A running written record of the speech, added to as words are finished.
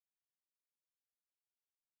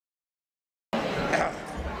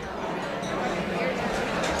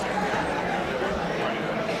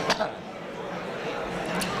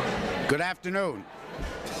Good afternoon.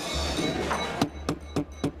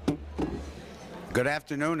 Good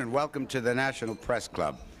afternoon and welcome to the National Press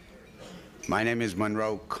Club. My name is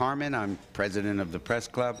Monroe Carmen. I'm president of the Press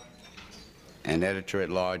Club and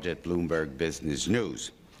editor-at-large at Bloomberg Business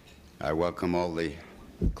News. I welcome all the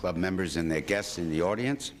club members and their guests in the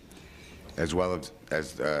audience, as well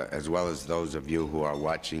as those of you who are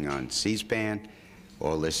watching on C-SPAN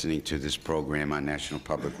or listening to this program on National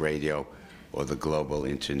Public Radio or the Global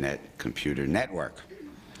Internet Computer Network.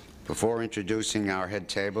 Before introducing our head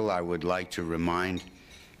table, I would like to remind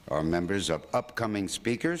our members of upcoming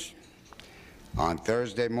speakers. On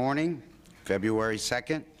Thursday morning, February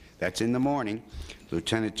 2nd, that's in the morning,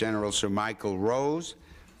 Lieutenant General Sir Michael Rose,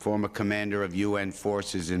 former commander of UN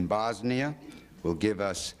forces in Bosnia, will give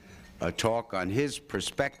us a talk on his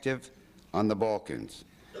perspective on the Balkans.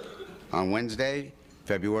 On Wednesday,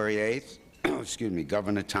 February 8th,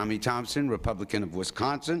 Governor Tommy Thompson, Republican of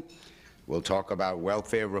Wisconsin, will talk about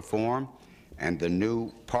welfare reform and the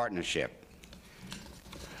new partnership.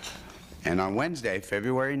 And on Wednesday,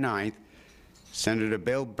 February 9th, Senator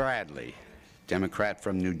Bill Bradley, Democrat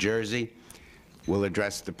from New Jersey, will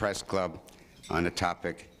address the Press Club on a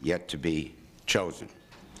topic yet to be chosen.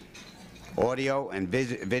 Audio and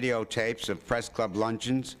videotapes of Press Club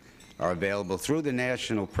luncheons are available through the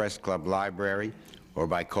National Press Club Library or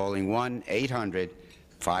by calling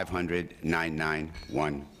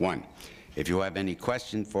 1-800-500-9911. If you have any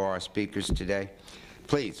questions for our speakers today,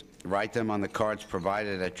 please write them on the cards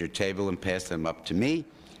provided at your table and pass them up to me.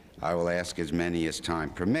 I will ask as many as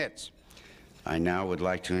time permits. I now would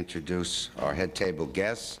like to introduce our head table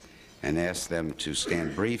guests and ask them to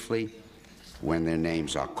stand briefly when their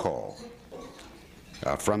names are called.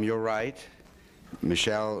 From your right,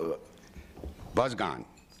 Michelle Busgan,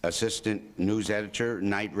 Assistant News Editor,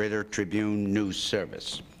 Knight Ridder Tribune News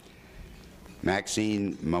Service.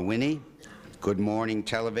 Maxine Mawini, Good Morning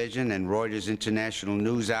Television and Reuters International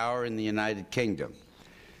News Hour in the United Kingdom.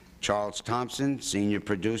 Charles Thompson, Senior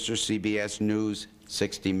Producer, CBS News,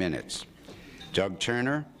 60 Minutes. Doug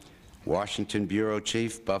Turner, Washington Bureau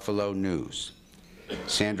Chief, Buffalo News.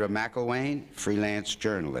 Sandra McElwain, freelance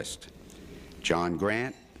journalist. John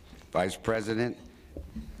Grant, Vice President,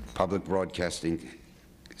 Public Broadcasting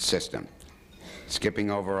System. Skipping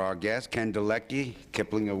over our guests, Ken Dalecki,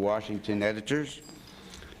 Kipling of Washington Editors.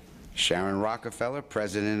 Sharon Rockefeller,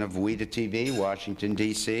 President of WIDA TV, Washington,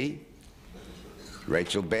 D.C.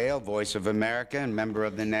 Rachel Bale, Voice of America and member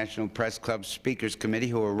of the National Press Club Speakers Committee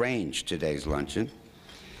who arranged today's luncheon.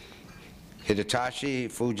 Hidetoshi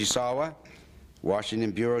Fujisawa, Washington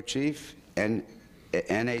Bureau Chief and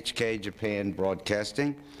NHK Japan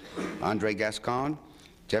Broadcasting. Andre Gascon,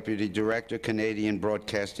 Deputy Director, Canadian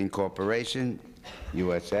Broadcasting Corporation,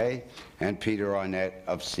 USA, and Peter Arnett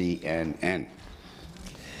of CNN.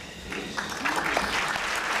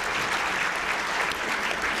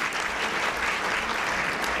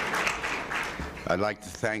 I'd like to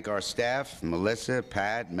thank our staff, Melissa,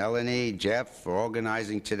 Pat, Melanie, Jeff, for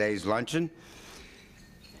organizing today's luncheon.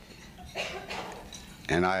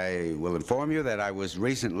 And I will inform you that I was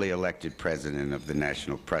recently elected president of the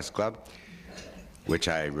National Press Club, which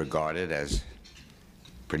I regarded as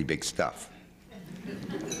pretty big stuff.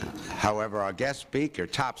 However, our guest speaker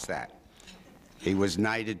tops that. He was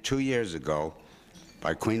knighted 2 years ago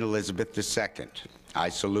by Queen Elizabeth II. I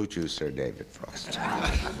salute you, Sir David Frost.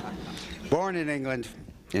 Born in England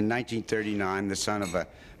in 1939, the son of a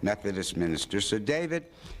Methodist minister, Sir David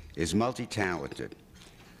is multi-talented.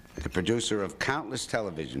 The producer of countless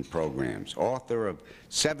television programs, author of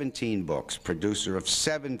 17 books, producer of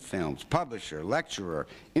 7 films, publisher, lecturer,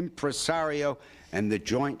 impresario, and the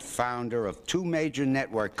joint founder of 2 major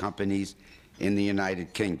network companies in the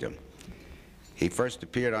United Kingdom. He first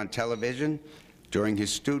appeared on television during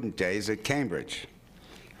his student days at Cambridge.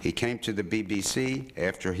 He came to the BBC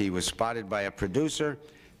after he was spotted by a producer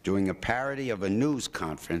doing a parody of a news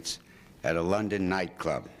conference at a London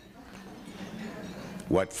nightclub.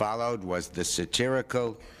 What followed was the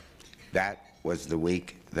satirical, "That Was the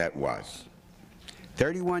Week That Was."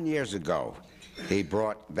 31 years ago, he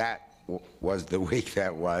brought "That Was the Week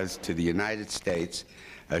That Was" to the United States,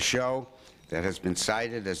 a show that has been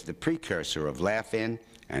cited as the precursor of Laugh-In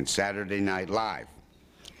and Saturday Night Live.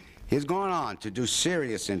 He's gone on to do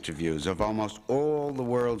serious interviews of almost all the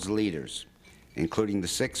world's leaders, including the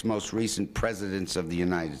 6 most recent presidents of the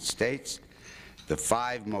United States, the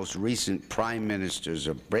 5 most recent prime ministers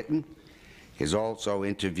of Britain. He's also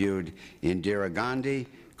interviewed Indira Gandhi,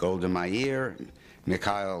 Golda Meir,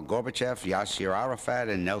 Mikhail Gorbachev, Yasser Arafat,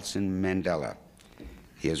 and Nelson Mandela.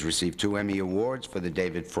 He has received 2 Emmy Awards for The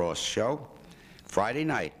David Frost Show. Friday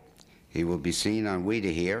night, he will be seen on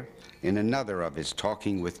WIDA here in another of his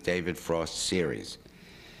Talking with David Frost series.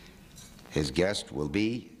 His guest will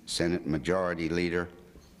be Senate Majority Leader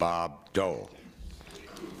Bob Dole.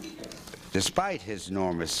 Despite his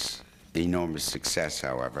enormous success,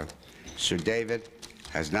 however, Sir David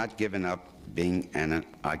has not given up being an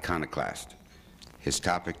iconoclast. His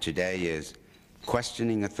topic today is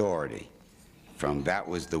questioning authority, from That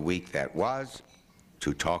Was the Week That Was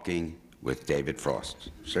to Talking with David Frost.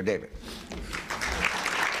 Sir David.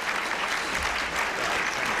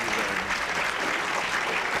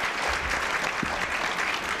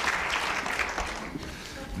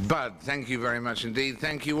 Bud, thank you very much indeed.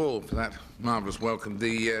 Thank you all for that marvellous welcome.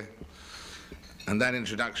 And that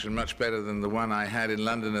introduction much better than the one I had in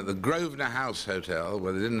London at the Grosvenor House Hotel,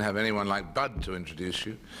 where they didn't have anyone like Bud to introduce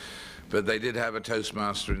you, but they did have a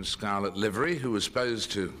toastmaster in scarlet livery who was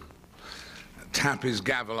supposed to tap his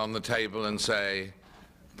gavel on the table and say,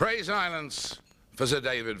 "Pray silence for Sir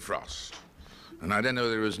David Frost." And I don't know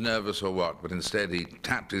whether he was nervous or what, but instead he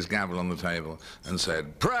tapped his gavel on the table and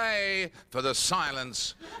said, "Pray for the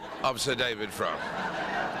silence of Sir David Frost."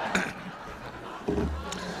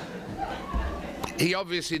 He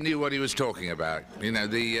obviously knew what he was talking about, you know,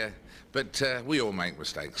 but we all make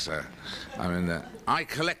mistakes. I mean, I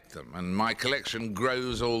collect them, and my collection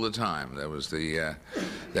grows all the time.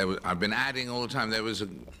 I've been adding all the time. There was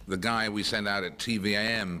the guy we sent out at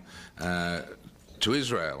TVAM to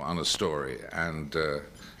Israel on a story, and it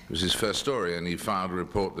was his first story, and he filed a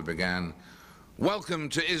report that began, "Welcome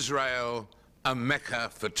to Israel, a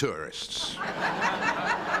Mecca for tourists."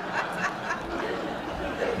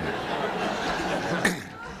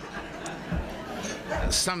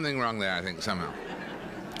 Something wrong there, I think, somehow.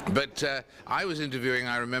 But I was interviewing,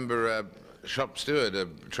 I remember, a shop steward, a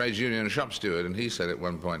trades union shop steward, and he said at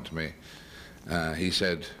one point to me, he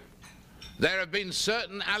said, "There have been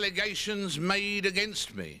certain allegations made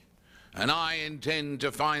against me, and I intend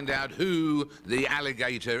to find out who the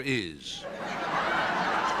alligator is."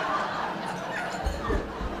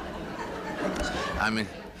 I mean,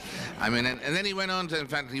 and then he went on to, in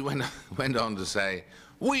fact, he went on to say,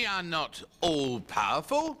 "We are not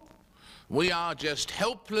all-powerful. We are just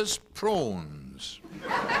helpless prawns."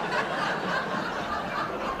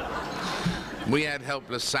 We had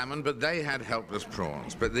helpless salmon, but they had helpless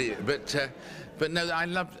prawns. But no, I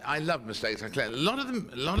love mistakes. A lot of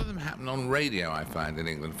them happen on radio, I find, in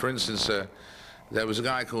England. For instance, there was a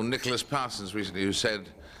guy called Nicholas Parsons recently who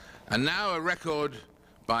said, "And now a record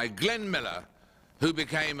by Glenn Miller, who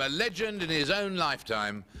became a legend in his own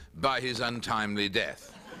lifetime by his untimely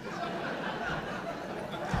death."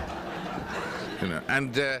 You know,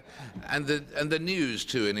 and the news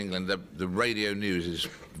too in England, the radio news is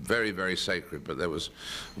very, very sacred. But there was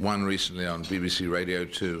one recently on BBC Radio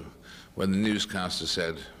 2 when the newscaster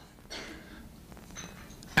said,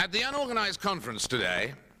 "At the unorganized conference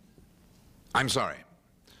today, I'm sorry,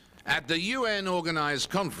 at the UN organized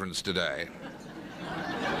conference today,"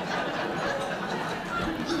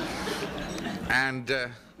 and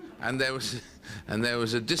there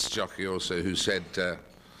was a disc jockey also who said,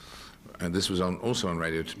 and this was also on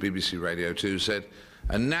radio, BBC Radio 2, said,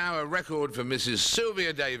 "And now a record for Mrs.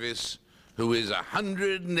 Sylvia Davis, who is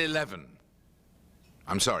 111.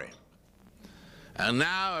 I'm sorry. And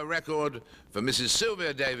now a record for Mrs.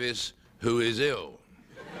 Sylvia Davis, who is ill."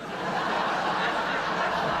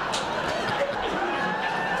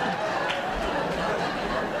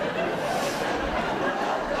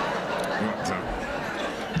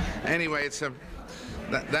 Anyway,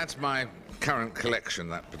 that's my current collection,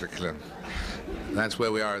 that's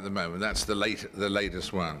where we are at the moment. That's the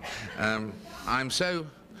latest one. I'm so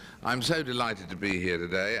delighted to be here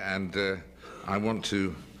today, and I want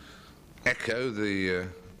to echo the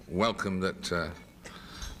welcome that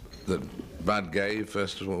Bud gave,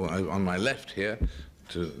 first of all, on my left here,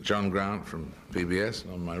 to John Grant from PBS,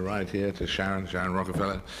 and on my right here to Sharon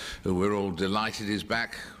Rockefeller, who we're all delighted is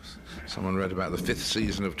back. Someone read about the 5th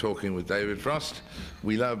season of Talking with David Frost.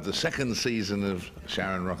 We love the 2nd season of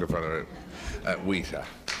Sharon Rockefeller at Wheater.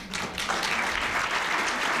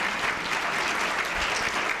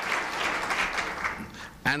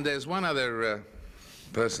 And there's one other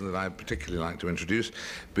person that I particularly like to introduce,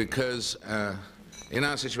 because in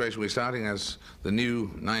our situation we're starting as the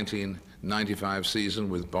new 1995 season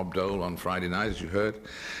with Bob Dole on Friday night, as you heard,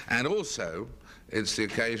 and also it's the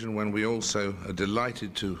occasion when we also are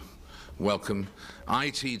delighted to welcome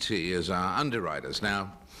ITT as our underwriters.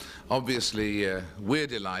 Now, obviously, we're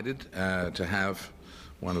delighted to have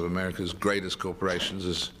one of America's greatest corporations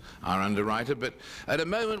as our underwriter, but at a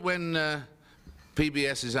moment when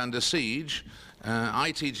PBS is under siege,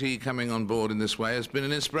 ITT coming on board in this way has been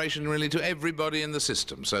an inspiration really to everybody in the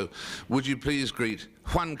system. So would you please greet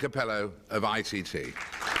Juan Capello of ITT.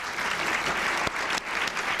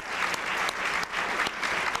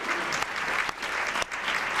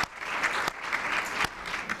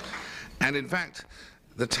 And in fact,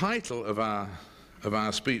 the title of our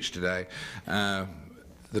speech today,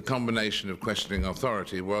 the combination of questioning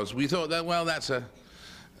authority, was, we thought that, well, that's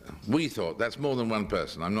more than one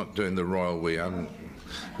person. I'm not doing the royal we. I've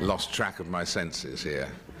lost track of my senses here.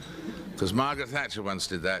 Because Margaret Thatcher once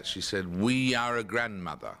did that. She said, "We are a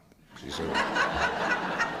grandmother," she said.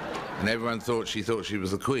 And everyone thought she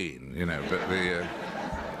was the Queen, you know, but the...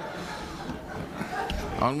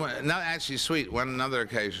 no, actually, sweet, one another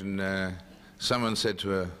occasion, someone said to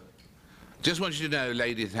her, "Just want you to know,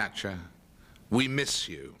 Lady Thatcher, we miss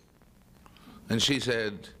you." And she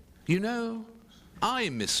said, "You know, I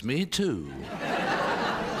miss me too."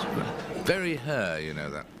 Very her, you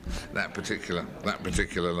know, that particular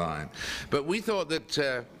line. But we thought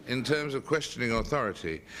that in terms of questioning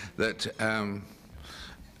authority, that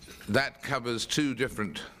that covers two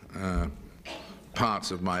different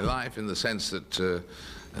parts of my life, in the sense that,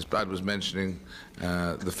 as Bud was mentioning,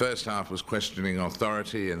 the first half was questioning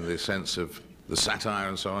authority in the sense of the satire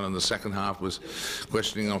and so on, and the second half was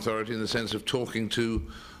questioning authority in the sense of talking to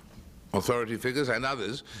authority figures and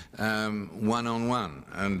others one-on-one.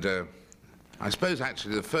 And I suppose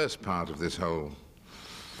actually the first part of this whole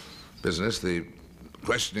business, the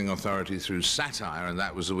questioning authority through satire, and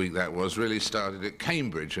that was the week that was, really started at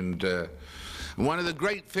Cambridge. And one of the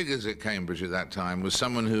great figures at Cambridge at that time was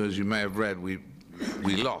someone who, as you may have read, we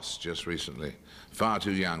lost just recently, far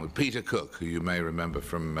too young, with Peter Cook, who you may remember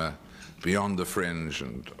from Beyond the Fringe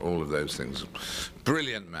and all of those things.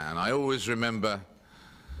 Brilliant man. I always remember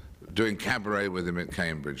doing cabaret with him at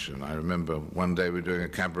Cambridge, and I remember one day we were doing a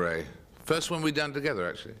cabaret, first one we'd done together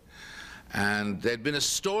actually, and there'd been a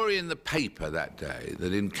story in the paper that day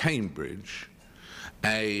that in Cambridge,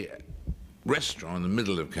 a restaurant in the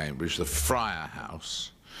middle of Cambridge, the Friar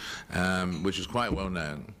House, which is quite well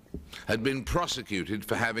known, had been prosecuted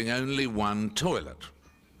for having only one toilet.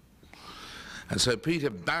 And so Peter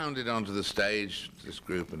bounded onto the stage, this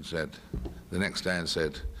group, and said, the next day, and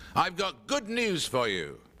said, "I've got good news for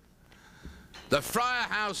you. The Friar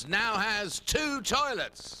House now has 2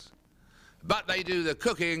 toilets, but they do the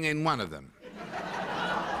cooking in one of them."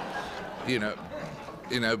 You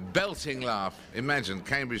know, belting laugh. Imagine,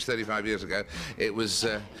 Cambridge 35 years ago. It was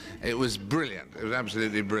brilliant. It was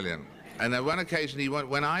absolutely brilliant. And on one occasion,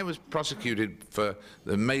 when I was prosecuted for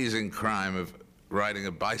the amazing crime of riding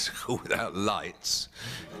a bicycle without lights,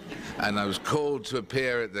 and I was called to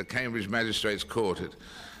appear at the Cambridge Magistrates Court at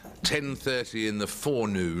 10:30 in the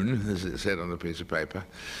forenoon, as it said on a piece of paper,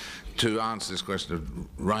 to answer this question of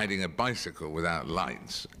riding a bicycle without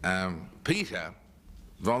lights. Peter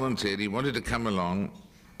volunteered. He wanted to come along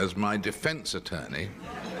as my defense attorney,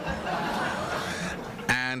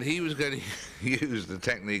 and he was going to use the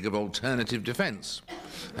technique of alternative defense.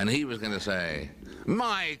 And he was going to say,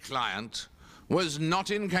 "My client was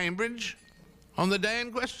not in Cambridge on the day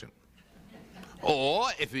in question. Or,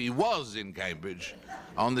 if he was in Cambridge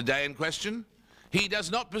on the day in question, he does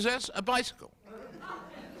not possess a bicycle.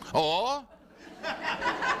 Or,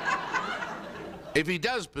 if he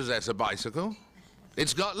does possess a bicycle,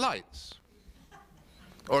 it's got lights.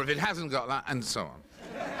 Or if it hasn't got lights," and so on.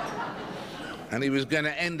 And he was going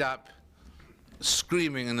to end up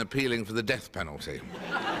screaming and appealing for the death penalty,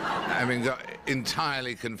 having got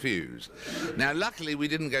entirely confused. Now, luckily, we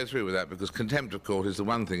didn't go through with that, because contempt of court is the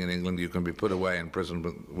one thing in England you can be put away in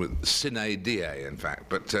prison with sine die, in fact.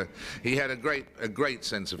 But he had a great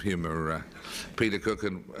sense of humour, Peter Cook,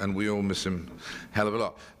 and we all miss him a hell of a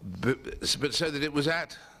lot. But so that it was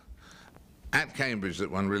at Cambridge that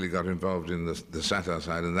one really got involved in the satire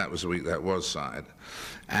side, and that was the week that was side.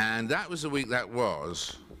 And that was the week that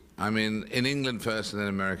was, I mean, in England first and then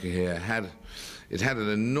America here, it had an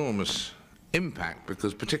enormous impact,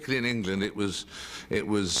 because particularly in England it was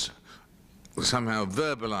somehow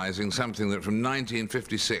verbalizing something that from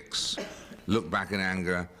 1956, look back in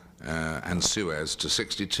anger, and Suez, to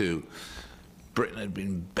 62, Britain had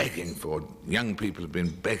been begging for, young people had been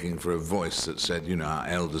begging for a voice that said, you know, our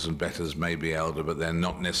elders and betters may be elder, but they're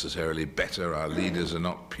not necessarily better, our leaders are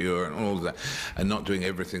not pure, and all of that, and not doing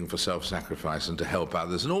everything for self-sacrifice and to help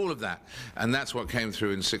others, and all of that. And that's what came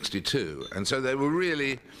through in 62. And so they were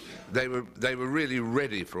really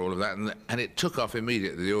ready for all of that, and it took off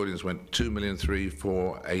immediately. The audience went 2 million, 3,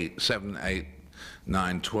 4, 8, 7, 8,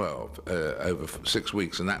 9/12 over 6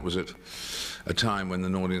 weeks, and that was at a time when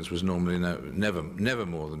the audience was normally never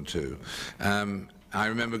more than 2. I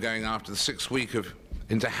remember going after the 6th week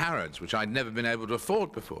into Harrods, which I'd never been able to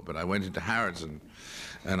afford before, but I went into Harrods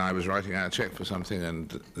and I was writing out a check for something,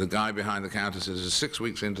 and the guy behind the counter says, 6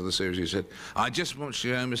 weeks into the series, he said, "I just want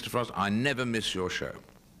you to know, Mr. Frost, I never miss your show."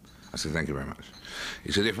 I said, "Thank you very much."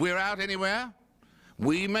 He said, "If we're out anywhere,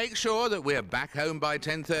 we make sure that we're back home by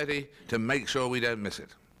 10:30 to make sure we don't miss it."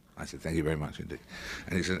 I said, "Thank you very much indeed."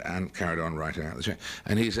 And he said, and carried on writing out the check.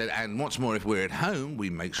 And he said, "And what's more, if we're at home,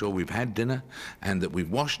 we make sure we've had dinner and that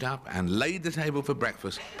we've washed up and laid the table for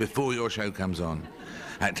breakfast before your show comes on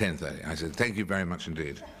at 10:30. I said, "Thank you very much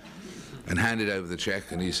indeed." And handed over the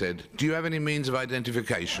check, and he said, "Do you have any means of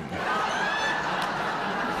identification?"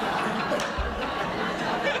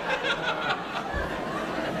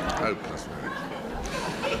 Hopeless.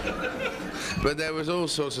 But there was all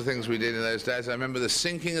sorts of things we did in those days. I remember the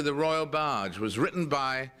sinking of the Royal Barge was written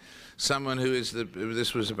by someone who is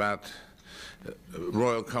this was about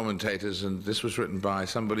royal commentators, and this was written by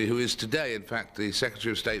somebody who is today, in fact, the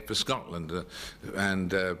Secretary of State for Scotland.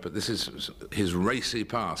 But this is his racy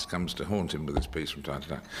past comes to haunt him with this piece from time to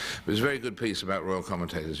time. But it's a very good piece about royal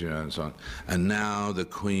commentators, you know, and so on. "And now the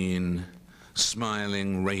Queen,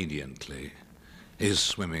 smiling radiantly, is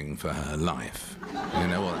swimming for her life." You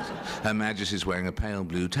know what? Her Majesty's wearing a pale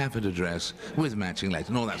blue taffeta dress with matching lace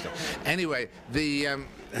and all that stuff. Anyway,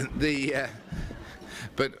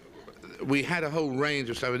 but we had a whole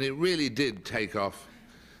range of stuff, and it really did take off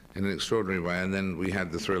in an extraordinary way. And then we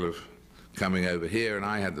had the thrill of coming over here, and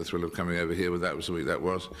I had the thrill of coming over here, that was the week that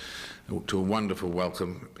was, to a wonderful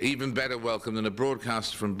welcome, even better welcome than a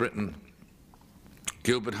broadcaster from Britain,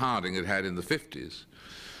 Gilbert Harding, had in the 50s.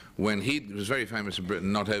 When he was very famous in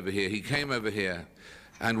Britain, not over here, he came over here,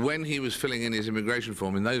 and when he was filling in his immigration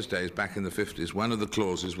form in those days, back in the 50s, one of the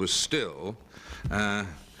clauses was still that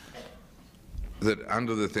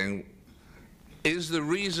under the thing, "Is the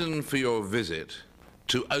reason for your visit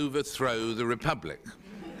to overthrow the Republic?"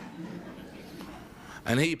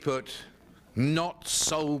 And he put, "Not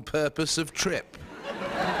sole purpose of trip."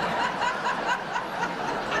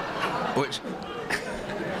 Which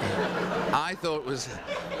I thought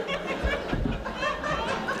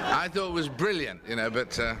was brilliant, you know,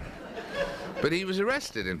 but he was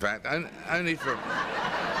arrested, in fact, only for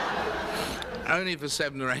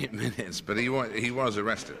 7 or 8 minutes, but he was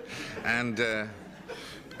arrested. And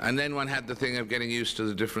then one had the thing of getting used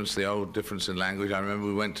to the old difference in language. I remember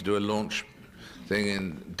we went to do a launch thing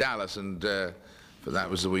in Dallas, and but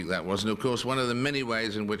that was the week that was. And of course, one of the many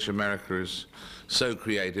ways in which America is so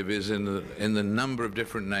creative is in the number of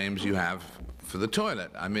different names you have for the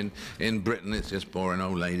toilet. I mean, in Britain, it's just boring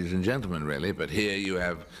old ladies and gentlemen, really, but here you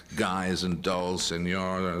have guys and dolls,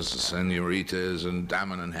 senoras, senoritas, and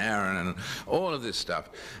Damon and Heron, and all of this stuff.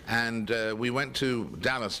 And we went to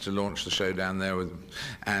Dallas to launch the show down there,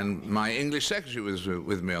 and my English secretary was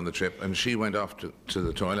with me on the trip, and she went off to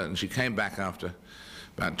the toilet, and she came back after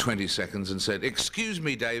about 20 seconds and said, "Excuse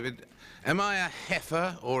me, David, am I a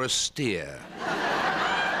heifer or a steer?"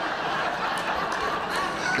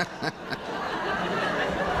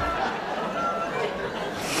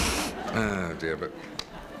 Oh dear, but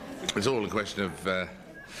it's all a question of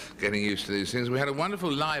getting used to these things. We had a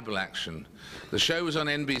wonderful libel action. The show was on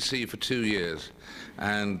NBC for 2 years,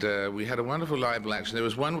 and we had a wonderful libel action. There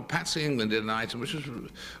was one, Patsy England did an item, which was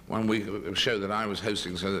one week, a show that I was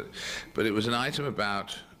hosting, but it was an item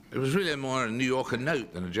about, it was really more a New Yorker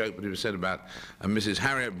note than a joke, but it was said about Mrs.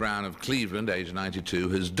 Harriet Brown of Cleveland, aged 92,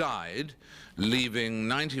 has died, leaving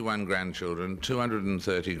 91 grandchildren,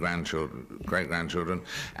 230 great-grandchildren,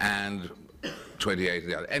 and 28 of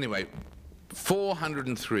the other. Anyway,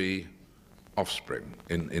 403 offspring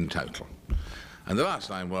in total. And the last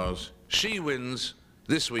line was, "She wins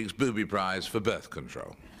this week's booby prize for birth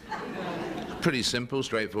control." Pretty simple,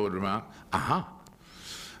 straightforward remark. Aha.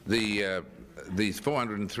 The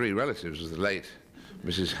 403 relatives of the late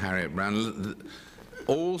Mrs. Harriet Brown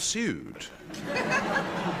all sued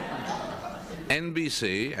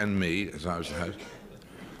NBC and me, as I was the host,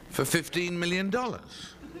 for $15 million.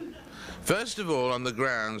 First of all, on the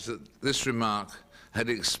grounds that this remark had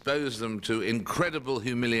exposed them to incredible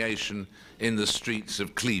humiliation in the streets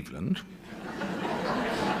of Cleveland.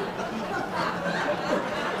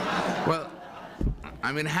 Well,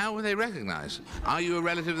 I mean, how were they recognized? Are you a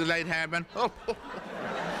relative of the late Harriet Brown? Oh.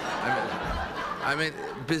 I mean,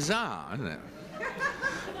 bizarre, isn't it?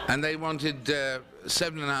 And they wanted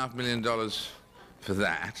 $7.5 million for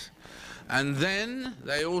that. And then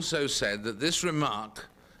they also said that this remark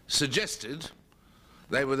suggested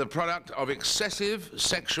They were the product of excessive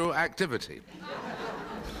sexual activity.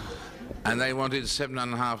 And they wanted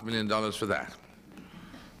 $7.5 million for that.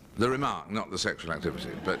 The remark, not the sexual activity,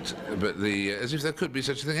 but the, as if there could be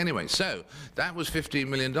such a thing anyway. So that was $15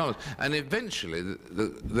 million. And eventually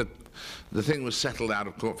the thing was settled out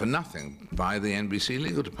of court for nothing by the NBC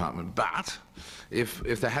legal department. But if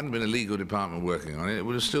there hadn't been a legal department working on it, it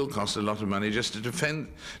would have still cost a lot of money just to defend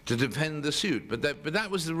the suit. But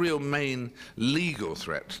that was the real main legal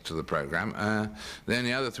threat to the programme. The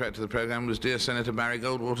only other threat to the programme was dear Senator Barry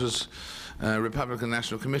Goldwater's Republican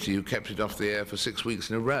National Committee, who kept it off the air for 6 weeks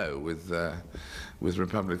in a row with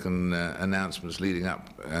Republican announcements leading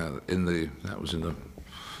up that was in the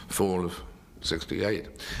fall of '68,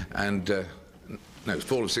 and no, it's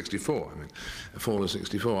fall of '64. I mean, fall of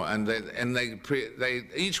 '64, and they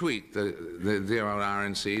each week the dear old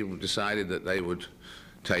RNC decided that they would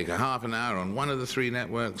take a half an hour on one of the 3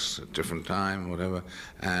 networks at a different time, whatever,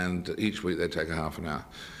 and each week they'd take a half an hour.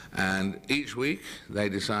 And each week they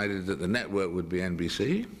decided that the network would be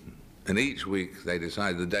NBC, and each week they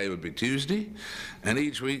decided the day would be Tuesday, and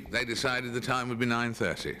each week they decided the time would be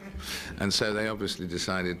 9:30. And so they obviously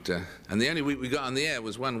decided, and the only week we got on the air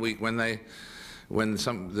was one week when the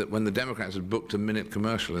Democrats had booked a minute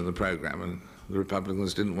commercial in the program, and the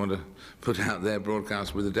Republicans didn't want to put out their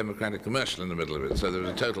broadcast with a Democratic commercial in the middle of it. So there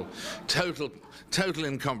was a total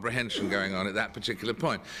incomprehension going on at that particular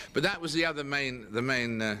point. But that was the other main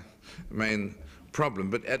problem.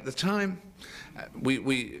 But at the time,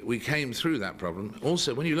 we came through that problem.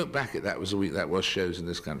 Also, when you look back at that was the week that was shows in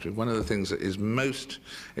this country, one of the things that is most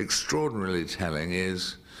extraordinarily telling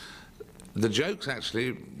is the jokes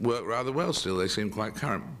actually work rather well still. They seem quite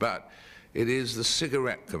current. But it is the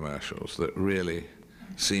cigarette commercials that really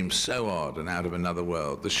seem so odd and out of another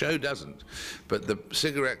world. The show doesn't, but the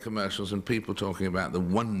cigarette commercials and people talking about the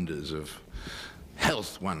wonders of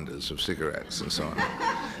health wonders of cigarettes and so on.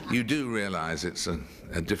 You do realize it's a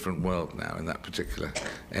different world now in that particular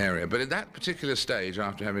area. But at that particular stage,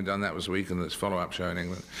 after having done That Was the Week and its follow-up show in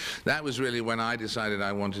England, that was really when I decided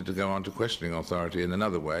I wanted to go on to questioning authority in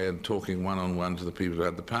another way and talking one-on-one to the people who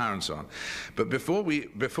had the power and so on. But before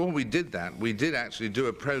we did that, we did actually do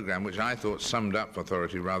a program which I thought summed up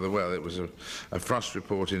authority rather well. It was a Frost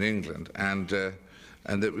report in England, and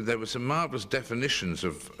there were some marvellous definitions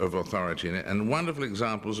of authority in it and wonderful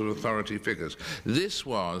examples of authority figures. This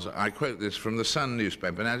was, I quote this from the Sun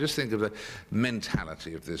newspaper. Now just think of the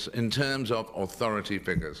mentality of this in terms of authority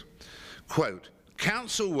figures. Quote,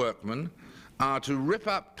 council workmen are to rip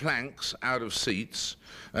up planks out of seats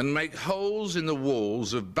and make holes in the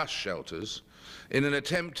walls of bus shelters in an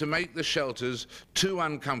attempt to make the shelters too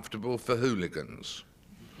uncomfortable for hooligans.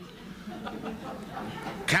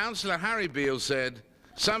 Councillor Harry Beale said,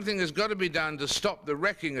 something has got to be done to stop the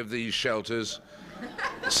wrecking of these shelters.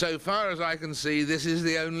 So far as I can see, this is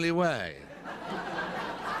the only way.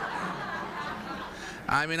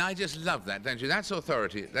 I mean, I just love that, don't you? That's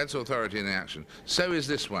authority in action. So is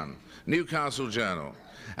this one, Newcastle Journal.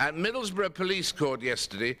 At Middlesbrough Police Court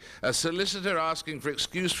yesterday, a solicitor asking for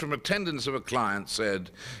excuse from attendance of a client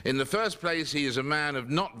said, in the first place, he is a man of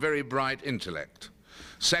not very bright intellect.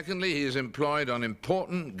 Secondly, he is employed on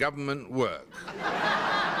important government work.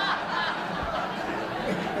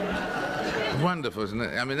 Wonderful, isn't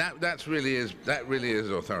it? I mean, that really is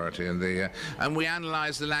authority, and we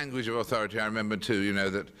analyse the language of authority. I remember too, you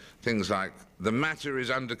know, that things like the matter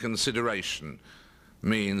is under consideration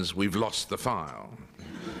means we've lost the file.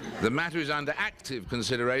 The matter is under active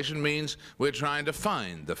consideration means we're trying to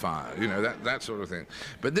find the file, you know, that sort of thing.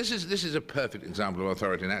 But this is a perfect example of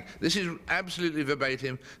authority in act. This is absolutely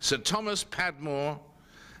verbatim Sir Thomas Padmore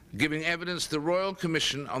giving evidence to the Royal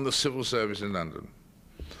Commission on the Civil Service in London.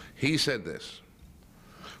 He said this: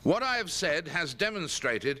 what I have said has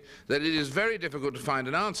demonstrated that it is very difficult to find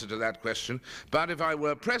an answer to that question, but if I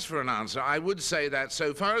were pressed for an answer, I would say that,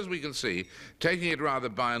 so far as we can see, taking it rather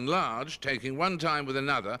by and large, taking one time with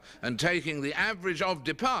another, and taking the average of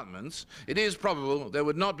departments, it is probable there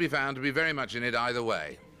would not be found to be very much in it either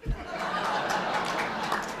way.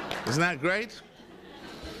 Isn't that great?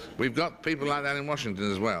 We've got people like that in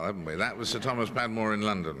Washington as well, haven't we? That was Sir Thomas Padmore in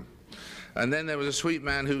London. And then there was a sweet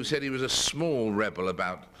man who said he was a small rebel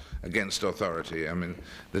against authority. I mean,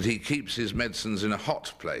 that he keeps his medicines in a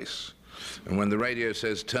hot place. And when the radio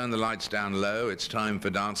says, turn the lights down low, it's time for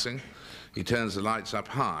dancing, he turns the lights up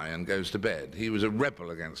high and goes to bed. He was a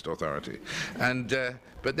rebel against authority. And,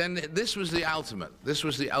 but then this was the ultimate. This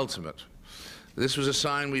was the ultimate. This was a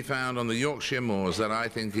sign we found on the Yorkshire moors that I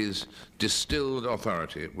think is distilled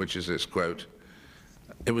authority, which is this quote.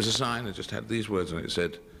 It was a sign that just had these words on it. It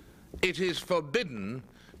said, "It is forbidden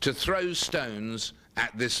to throw stones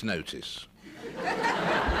at this notice.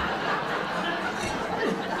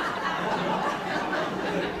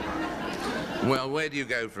 Well, where do you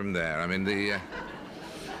go from there? I mean,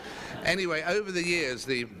 anyway, over the years,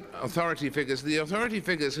 the authority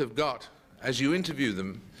figures have got, as you interview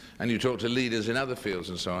them and you talk to leaders in other fields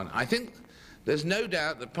and so on, I think there's no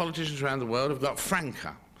doubt that politicians around the world have got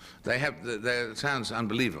franker. They have, it sounds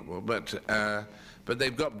unbelievable, but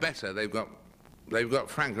they've got better. They've got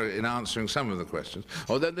franker in answering some of the questions.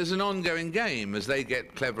 Although there's an ongoing game. As they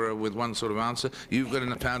get cleverer with one sort of answer, you've got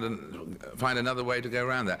to find another way to go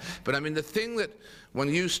around that. But I mean, the thing that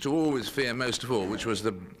one used to always fear most of all, which was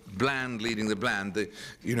the bland leading the bland, the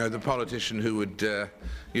politician who would,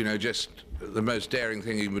 just the most daring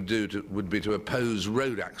thing he would do would be to oppose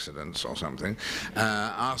road accidents or something,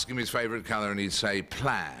 ask him his favourite colour and he'd say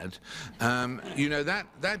plaid.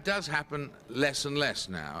 That does happen less and less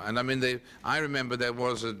now. And I mean, I remember there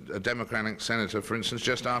was a Democratic senator, for instance,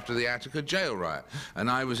 just after the Attica jail riot, and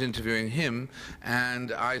I was interviewing him,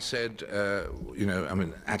 and I said,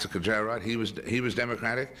 Attica jail riot, he was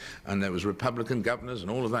Democratic, and there was Republican governors and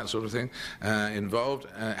all of that sort of thing involved.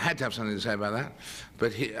 Had to have something to say about that.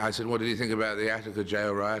 But I said, what did he think about the Attica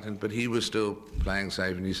jail riot? But he was still playing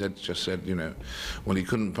safe, and he just said, well, he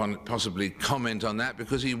couldn't possibly comment on that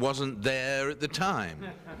because he wasn't there at the time.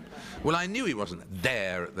 Well, I knew he wasn't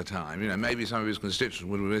there at the time. Maybe some of his constituents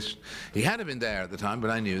would have wished he had been there at the time, but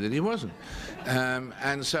I knew that he wasn't.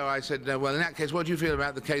 And so I said, well, in that case, what do you feel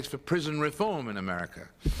about the case for prison reform in America?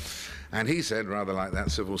 And he said, rather like that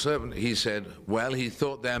civil servant, he said, well, he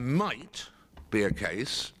thought there might be a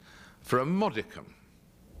case for a modicum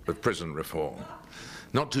of prison reform.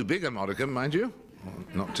 Not too big a modicum, mind you,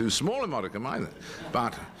 not too small a modicum either,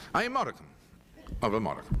 but a modicum of a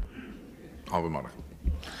modicum of a modicum.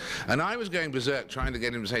 And I was going berserk trying to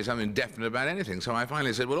get him to say something definite about anything, so I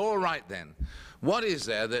finally said, well, all right then, what is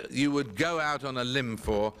there that you would go out on a limb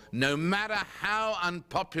for, no matter how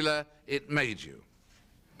unpopular it made you?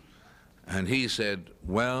 And he said,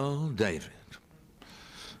 well, David.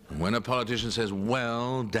 And when a politician says,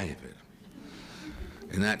 well, David,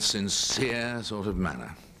 in that sincere sort of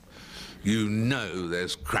manner, you know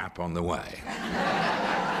there's crap on the way.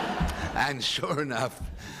 And sure enough,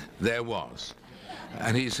 there was.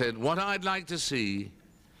 And he said, what I'd like to see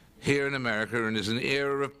here in America and is an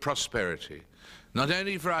era of prosperity, not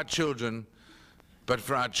only for our children, but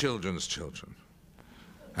for our children's children,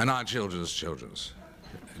 and our children's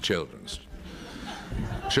children's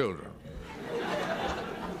children.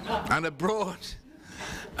 And abroad,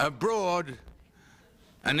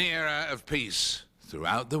 an era of peace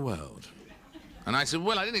throughout the world. And I said,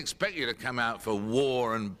 well, I didn't expect you to come out for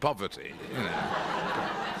war and poverty,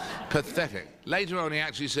 Pathetic. Later on, he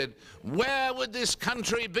actually said, where would this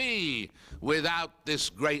country be without this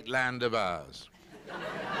great land of ours?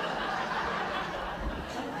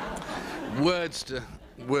 Words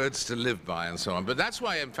to live by and so on. But that's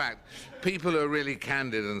why, in fact, people are really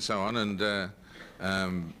candid and so on, and are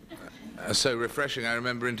so refreshing. I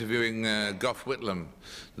remember interviewing Gough Whitlam,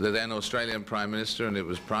 the then Australian Prime Minister, and it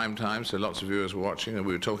was prime time, so lots of viewers were watching, and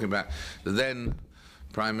we were talking about the then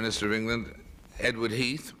Prime Minister of England, Edward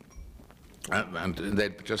Heath, and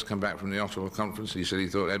they'd just come back from the Ottawa conference. He said he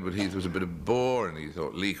thought Edward Heath was a bit of a bore, and he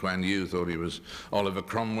thought Lee Kuan Yew thought he was Oliver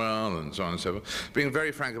Cromwell, and so on and so forth, being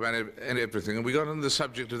very frank about everything. And we got on the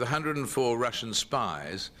subject of the 104 Russian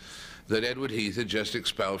spies that Edward Heath had just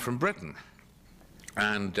expelled from Britain.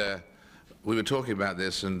 And we were talking about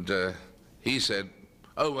this, and he said,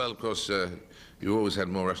 oh, well, of course, you always had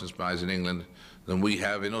more Russian spies in England than we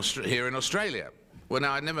have here in Australia. Well,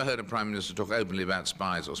 now, I'd never heard a Prime Minister talk openly about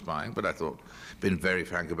spies or spying, but I thought, been very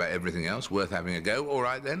frank about everything else, worth having a go. All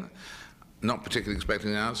right, then. Not particularly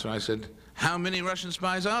expecting an answer, I said, how many Russian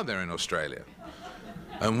spies are there in Australia?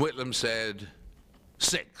 And Whitlam said,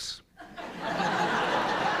 6.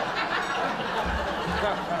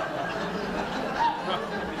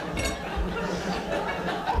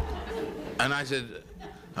 And I said,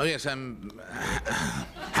 oh, yes,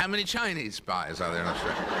 how many Chinese spies are there in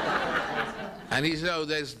Australia? And he said, oh,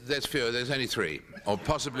 there's fewer, there's only 3, or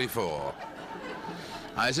possibly 4.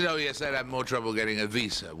 I said, oh, yes, they'd have more trouble getting a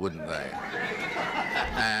visa, wouldn't they?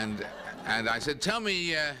 And I said, tell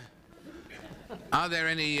me, are there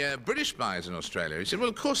any British spies in Australia? He said, well,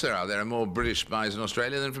 of course there are. There are more British spies in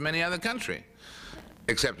Australia than from any other country,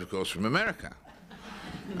 except, of course, from America.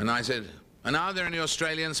 And I said, and are there any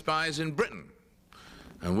Australian spies in Britain?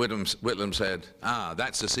 And Whitlam said, ah,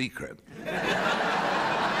 that's a secret.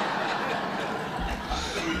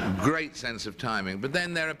 Great sense of timing. But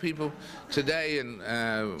then there are people today,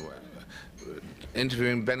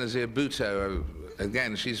 interviewing Benazir Bhutto,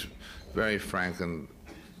 again, she's very frank and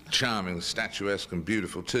charming, statuesque and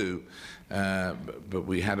beautiful too. But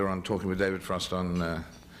we had her on Talking with David Frost on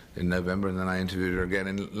in November, and then I interviewed her again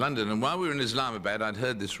in London. And while we were in Islamabad, I'd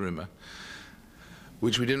heard this rumour,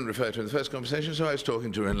 which we didn't refer to in the first conversation, so I was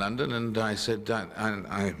talking to her in London, and I said,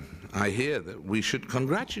 I hear that we should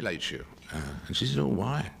congratulate you. And she said, oh,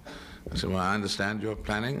 why? I said, well, I understand you're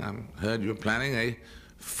planning, I heard you're planning a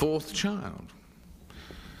 4th child.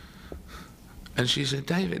 And she said,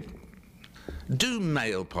 David, do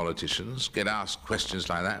male politicians get asked questions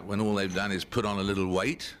like that when all they've done is put on a little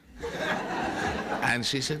weight? And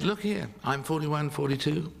she said, look here, I'm 41,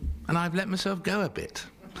 42, and I've let myself go a bit.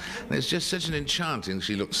 And it's just such an enchanting,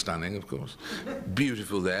 she looked stunning, of course,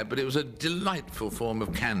 beautiful there, but it was a delightful form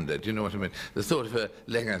of candour, do you know what I mean? The thought of her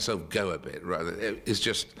letting herself go a bit, rather, is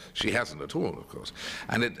just, she hasn't at all, of course.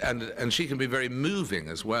 And she can be very moving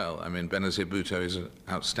as well. I mean, Benazir Bhutto is an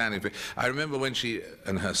outstanding figure. I remember when she,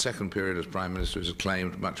 and her second period as Prime Minister is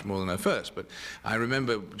acclaimed much more than her first, but I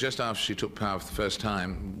remember just after she took power for the first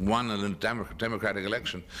time, won a democratic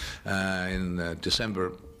election in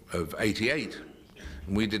December of '88.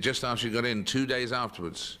 We did, just after she got in, 2 days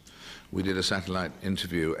afterwards, we did a satellite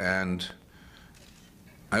interview, and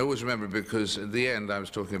I always remember because at the end I was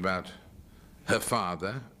talking about her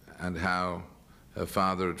father and how her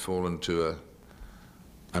father had fallen to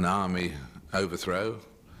an army overthrow,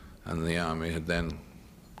 and the army had then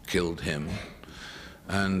killed him.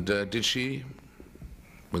 And did she,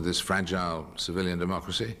 with this fragile civilian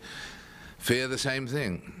democracy, fear the same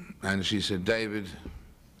thing? And she said, David,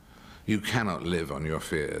 you cannot live on your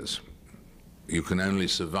fears. You can only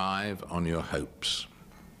survive on your hopes.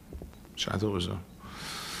 Which I thought was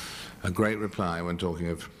a great reply when talking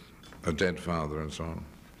of a dead father and so on.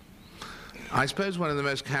 I suppose one of the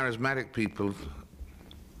most charismatic people,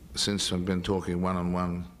 since I've been talking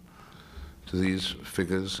one-on-one to these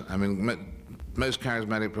figures, I mean, most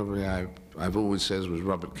charismatic probably I've always said was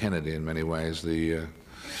Robert Kennedy in many ways. This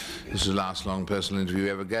is the last long personal interview he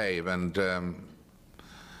ever gave, and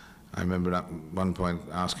I remember at one point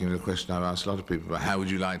asking him the question I've asked a lot of people about, how would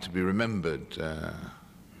you like to be remembered?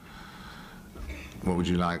 What would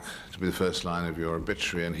you like to be the first line of your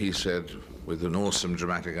obituary? And he said, with an awesome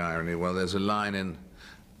dramatic irony, well, there's a line in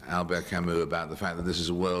Albert Camus about the fact that this is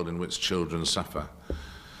a world in which children suffer.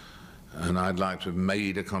 And I'd like to have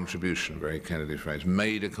made a contribution, very Kennedy phrase,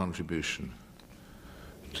 made a contribution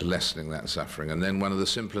to lessening that suffering. And then one of the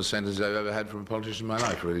simplest sentences I've ever had from a politician in my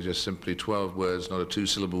life, really, just simply 12 words, not a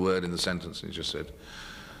 2-syllable word in the sentence. And he just said,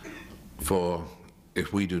 for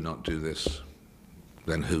if we do not do this,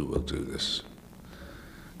 then who will do this?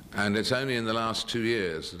 And it's only in the last 2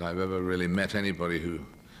 years that I've ever really met anybody who,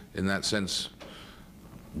 in that sense,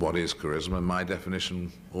 what is charisma? My definition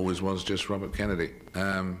always was just Robert Kennedy,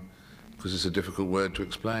 because it's a difficult word to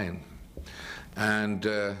explain.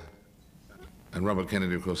 And Robert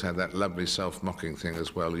Kennedy, of course, had that lovely self-mocking thing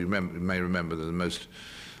as well. You may remember that the most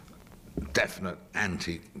definite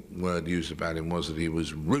anti-word used about him was that he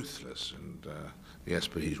was ruthless. And yes,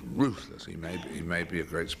 but he's ruthless. He may be a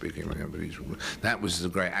great speaking man, but that was the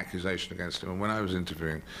great accusation against him. And when I was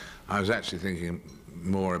interviewing, I was actually thinking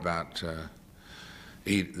more about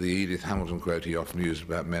the Edith Hamilton quote he often used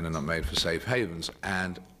about men are not made for safe havens.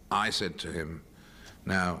 And I said to him,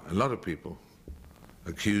 now, a lot of people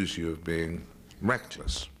accuse you of being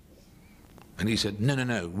reckless. And he said, no, no,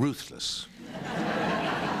 no, ruthless.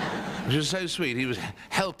 Which was so sweet. He was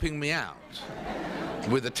helping me out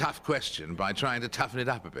with a tough question by trying to toughen it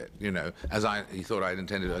up a bit, you know, as he thought I'd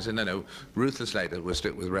intended to. I said, no, no, ruthless later, we'll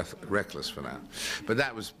stick with reckless for now. But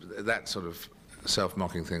that sort of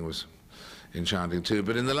self-mocking thing was enchanting too.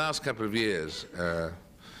 But in the last couple of years,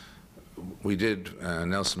 we did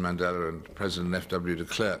Nelson Mandela and President F.W. de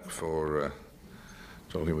Klerk for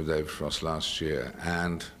Talking with David Frost last year,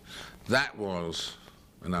 and that was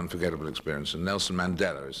an unforgettable experience. And Nelson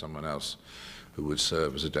Mandela is someone else who would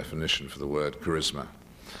serve as a definition for the word charisma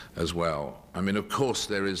as well. I mean, of course,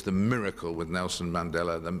 there is the miracle with Nelson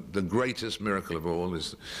Mandela. The greatest miracle of all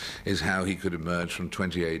is how he could emerge from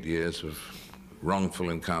 28 years of wrongful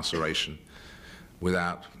incarceration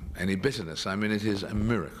without any bitterness. I mean, it is a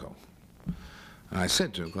miracle. And I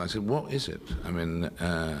said to him, I said, what is it? I mean,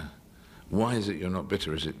 why is it you're not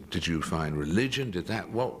bitter? Did you find religion?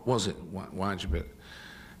 What was it? Why did you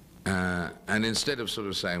bitter? And instead of sort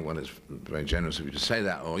of saying, well, it's very generous of you to say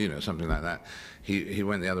that, or, you know, something like that, he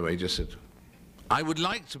went the other way. He just said, I would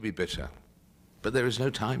like to be bitter, but there is no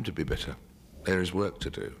time to be bitter. There is work to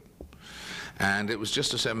do. And it was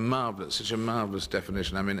just such a marvelous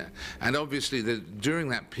definition. I mean, and obviously during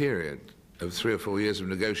that period of 3 or 4 years of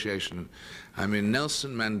negotiation, I mean,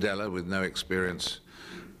 Nelson Mandela, with no experience,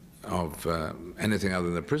 anything other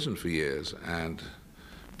than the prison for years, and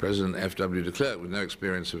President F.W. de Klerk, with no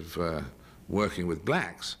experience of working with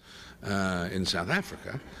blacks in South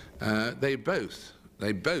Africa, they both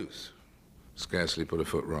scarcely put a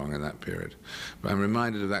foot wrong in that period. But I'm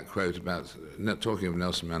reminded of that quote about, talking of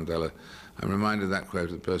Nelson Mandela, I'm reminded of that quote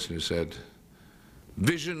of the person who said,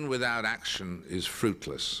 "Vision without action is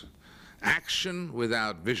fruitless. Action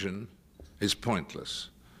without vision is pointless.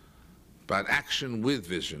 But action with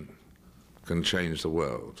vision can change the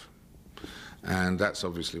world." And that's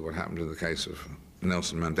obviously what happened in the case of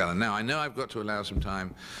Nelson Mandela. Now, I know I've got to allow some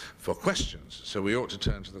time for questions, so we ought to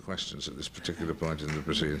turn to the questions at this particular point in the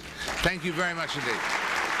proceedings. Thank you very much indeed.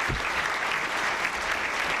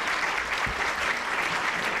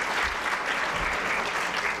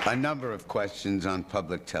 A number of questions on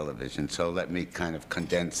public television, so let me kind of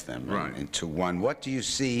condense them into one. What do you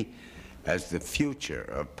see as the future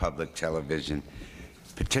of public television,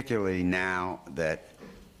 particularly now that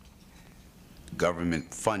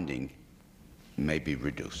government funding may be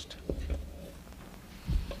reduced?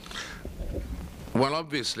 Well,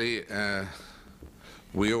 obviously,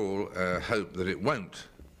 we all hope that it won't,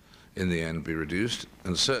 in the end, be reduced,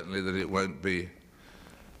 and certainly that it won't be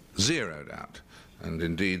zeroed out. And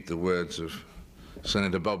indeed, the words of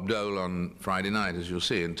Senator Bob Dole on Friday night, as you'll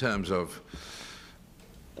see, in terms of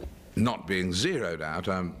not being zeroed out,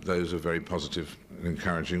 those are very positive and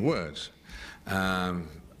encouraging words.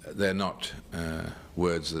 They're not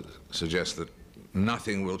words that suggest that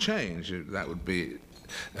nothing will change. That would be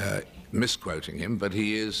misquoting him, but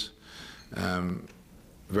he is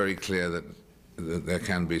very clear that there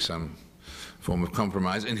can be some form of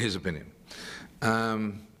compromise, in his opinion.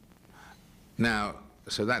 Now,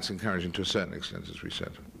 so that's encouraging to a certain extent, as we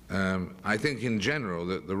said. I think in general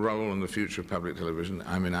that the role and the future of public television,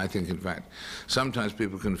 I think in fact sometimes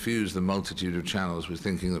people confuse the multitude of channels with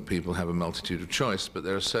thinking that people have a multitude of choice, but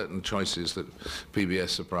there are certain choices that PBS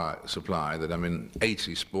supply that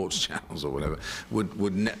 80 sports channels or whatever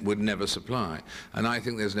would never supply. And I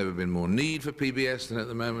think there's never been more need for PBS than at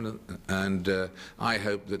the moment, and I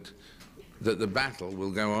hope that the battle will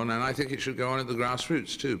go on, and I think it should go on at the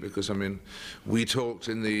grassroots too, because we talked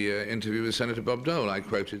in the interview with Senator Bob Dole. I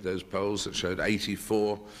quoted those polls that showed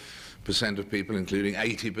 84% of people, including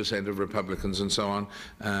 80% of Republicans and so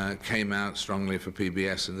on, came out strongly for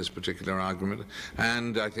PBS in this particular argument.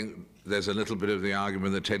 And I think there's a little bit of the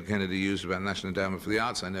argument that Ted Kennedy used about National Endowment for the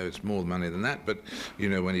Arts. I know it's more money than that, but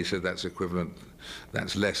when he said that's equivalent,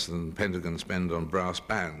 that's less than Pentagon spend on brass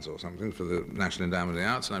bands or something for the National Endowment of the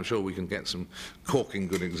Arts, and I'm sure we can get some corking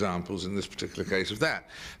good examples in this particular case of that.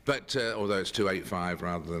 But although it's 285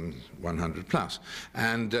 rather than 100 plus,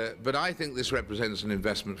 but I think this represents an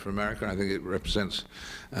investment for America. I think it represents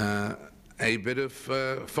a bit of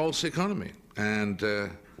false economy, and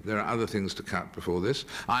there are other things to cut before this.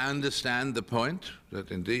 I understand the point that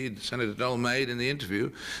indeed Senator Dole made in the interview,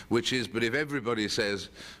 which is, but if everybody says,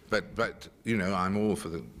 but I'm all for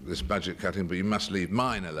this budget cutting, but you must leave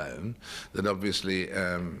mine alone, that obviously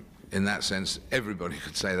in that sense everybody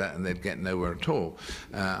could say that and they'd get nowhere at all.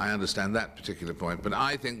 I understand that particular point, but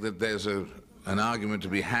I think that there's an argument to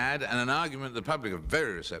be had, and an argument the public are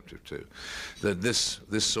very receptive to, that this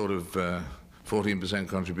sort of 14%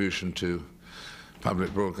 contribution to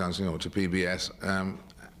public broadcasting, or to PBS,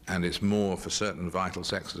 and it's more for certain vital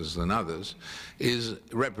sectors than others,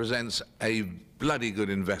 represents a bloody good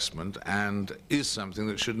investment and is something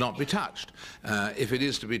that should not be touched. If it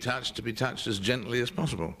is to be touched as gently as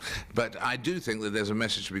possible. But I do think that there's a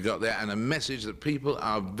message to be got there, and a message that people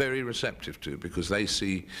are very receptive to, because they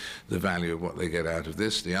see the value of what they get out of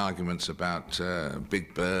this. The arguments about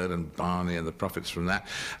Big Bird and Barney and the profits from that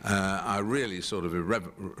are really sort of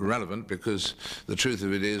irrelevant, because the truth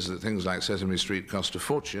of it is that things like Sesame Street cost a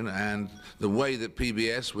fortune, and the way that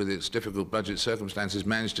PBS, with its difficult budget circumstances,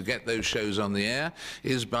 managed to get those shows on the air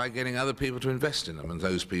is by getting other people to invest in them, and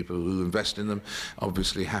those people who invest in them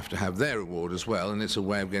obviously have to have their reward as well, and it's a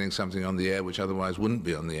way of getting something on the air which otherwise wouldn't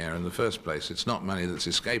be on the air in the first place. It's not money that's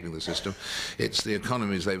escaping the system, it's the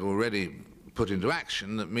economies they've already put into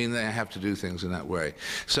action that mean they have to do things in that way.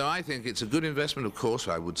 So I think it's a good investment, of course,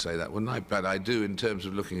 I would say that, wouldn't I? But I do, in terms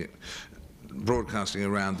of looking at broadcasting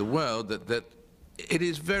around the world, that it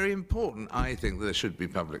is very important, I think, that there should be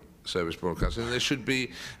public service broadcasting. There should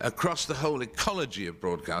be, across the whole ecology of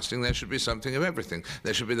broadcasting, there should be something of everything.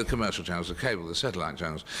 There should be the commercial channels, the cable, the satellite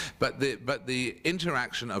channels. But the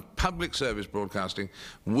interaction of public service broadcasting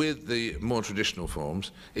with the more traditional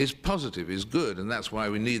forms is positive, is good, and that's why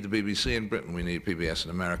we need the BBC in Britain, we need PBS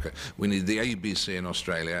in America, we need the ABC in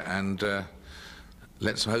Australia, and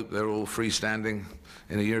let's hope they're all freestanding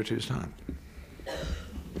in a year or two's time.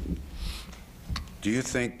 Do you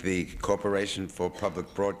think the Corporation for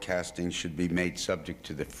Public Broadcasting should be made subject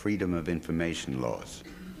to the Freedom of Information laws?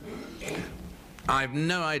 I've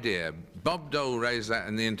no idea. Bob Dole raised that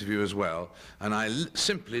in the interview as well, and I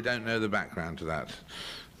simply don't know the background to that.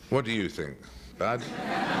 What do you think, Bud?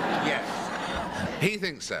 Yes. He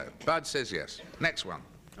thinks so. Bud says yes. Next one.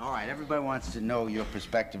 All right, everybody wants to know your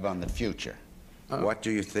perspective on the future. Oh. What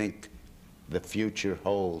do you think the future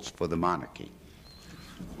holds for the monarchy?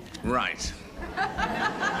 Right.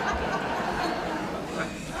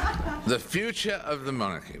 The future of the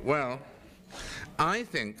monarchy. Well, I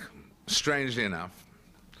think, strangely enough,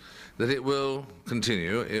 that it will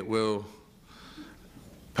continue. It will,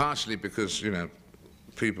 partially because, you know,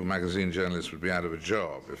 People magazine journalists would be out of a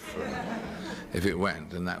job if it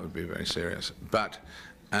went, and that would be very serious. But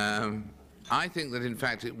I think that, in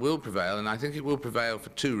fact, it will prevail, and I think it will prevail for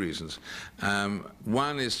two reasons.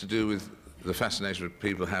 One is to do with the fascination that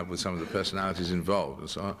people have with some of the personalities involved and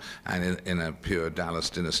so on, and in a pure Dallas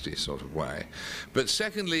dynasty sort of way. But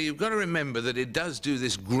secondly, you've got to remember that it does do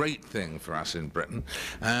this great thing for us in Britain,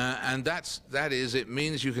 and that is, it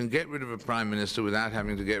means you can get rid of a prime minister without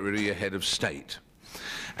having to get rid of your head of state.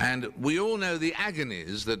 And we all know the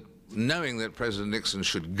agonies that, knowing that President Nixon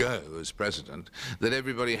should go as president, that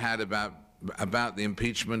everybody had about the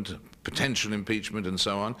impeachment, potential impeachment and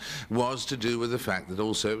so on, was to do with the fact that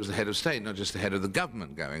also it was the head of state, not just the head of the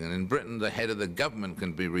government going. And in Britain, the head of the government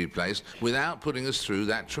can be replaced without putting us through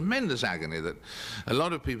that tremendous agony that a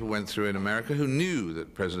lot of people went through in America who knew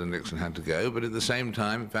that President Nixon had to go, but at the same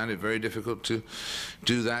time found it very difficult to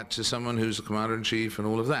do that to someone who's the commander-in-chief and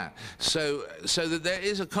all of that. So that there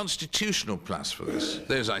is a constitutional plus for this.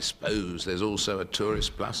 There's, I suppose, there's also a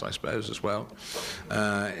tourist plus, I suppose, as well,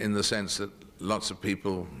 in the sense that lots of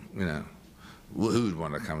people, you know, who'd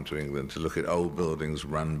want to come to England to look at old buildings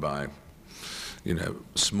run by, you know,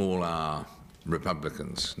 small R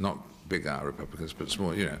Republicans, not big R Republicans, but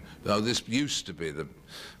small, you know. Oh, this used to be the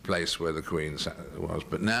place where the Queen was,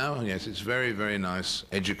 but now, yes, it's very, very nice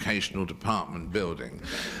educational department building.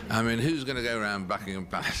 I mean, who's going to go around Buckingham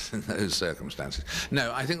Palace in those circumstances?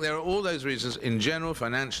 No, I think there are all those reasons. In general,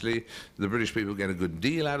 financially, the British people get a good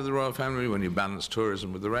deal out of the royal family when you balance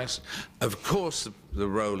tourism with the rest. Of course, the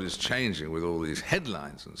role is changing with all these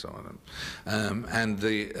headlines and so on.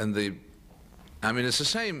 I mean, it's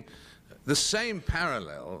the same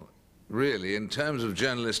parallel, really, in terms of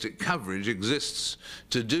journalistic coverage, exists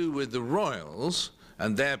to do with the royals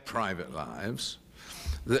and their private lives,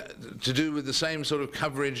 to do with the same sort of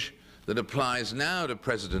coverage that applies now to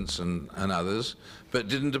presidents and others, but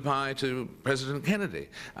didn't apply to President Kennedy.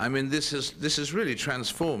 I mean, this has really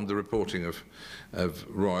transformed the reporting of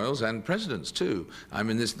royals and presidents too. I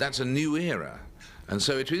mean, that's a new era. And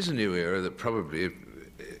so it is a new era that probably,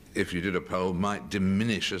 if you did a poll, might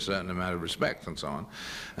diminish a certain amount of respect and so on.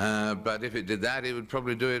 But if it did that, it would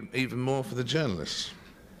probably do it even more for the journalists.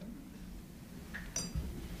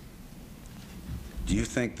 Do you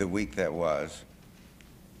think the week that was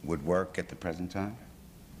would work at the present time?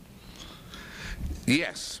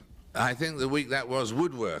 Yes, I think the week that was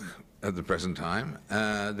would work at the present time.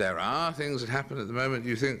 There are things that happen at the moment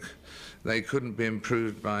you think they couldn't be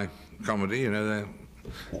improved by comedy. You know, they're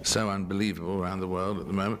so unbelievable around the world at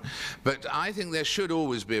the moment. But I think there should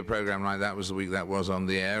always be a program like that was the week that was on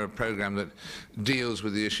the air, a program that deals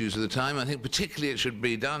with the issues of the time. I think particularly it should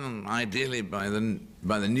be done ideally by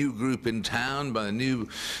the new group in town, by the new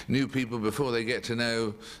people before they get to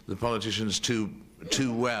know the politicians too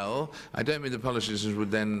well. I don't mean the politicians would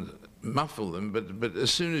then muffle them, but as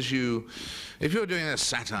soon as if you're doing a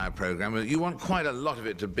satire program, you want quite a lot of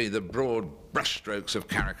it to be the broad brushstrokes of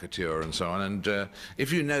caricature and so on. And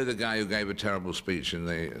if you know the guy who gave a terrible speech in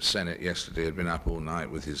the Senate yesterday, had been up all night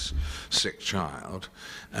with his sick child,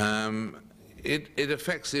 it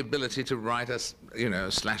affects the ability to write a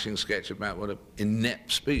slashing sketch about what an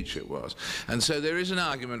inept speech it was. And so there is an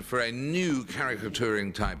argument for a new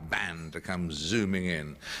caricaturing type band to come zooming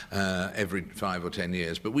in every 5 or 10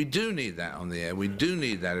 years. But we do need that on the air. We do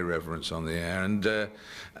need that irreverence on the air. And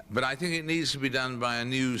but I think it needs to be done by a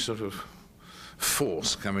new sort of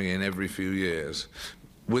force coming in every few years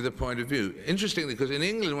with a point of view. Interestingly, because in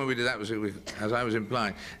England when we did that, as I was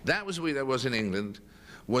implying, that was the week that was in England,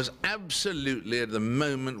 was absolutely at the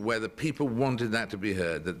moment where the people wanted that to be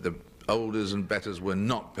heard, that the olders and betters were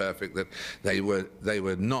not perfect, that they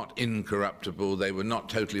were not incorruptible, they were not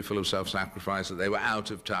totally full of self-sacrifice, that they were out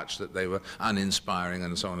of touch, that they were uninspiring,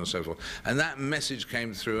 and so on and so forth. And that message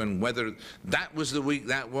came through, and whether that was the week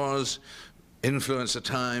that was, influenced the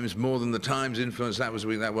Times more than the Times influenced That Was the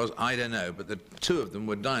Week That Was, I don't know, but the two of them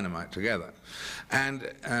were dynamite together. And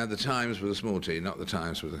the Times with a small t, not the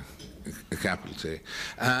Times with a capital T.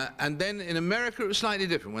 And then in America it was slightly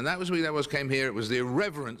different. When That Was the Week That Was came here, it was the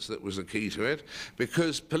irreverence that was the key to it,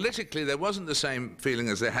 because politically there wasn't the same feeling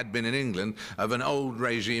as there had been in England of an old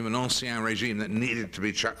regime, an ancien regime that needed to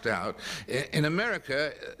be chucked out. In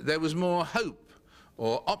America there was more hope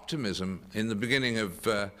or optimism in the beginning of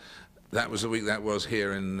That Was the Week That Was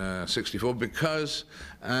here in '64, because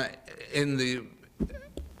in the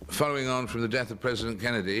following on from the death of President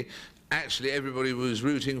Kennedy, actually everybody was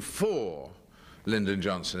rooting for Lyndon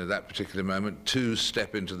Johnson at that particular moment to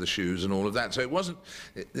step into the shoes and all of that. So it wasn't,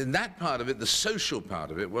 in that part of it, the social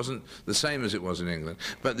part of it wasn't the same as it was in England,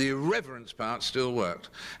 but the irreverence part still worked.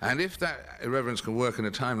 And if that irreverence can work in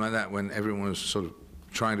a time like that when everyone was sort of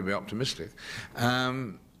trying to be optimistic,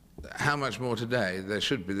 how much more today? There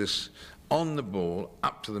should be this on-the-ball,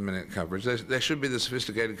 up-to-the-minute coverage. There should be the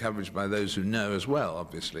sophisticated coverage by those who know as well,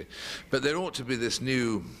 obviously. But there ought to be this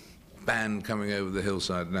new band coming over the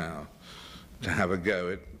hillside now to have a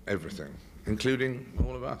go at everything, including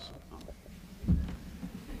all of us.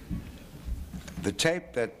 The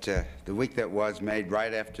tape that the week that was made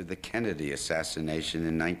right after the Kennedy assassination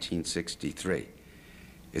in 1963,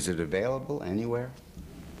 is it available anywhere?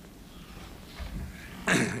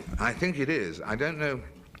 I think it is. I don't know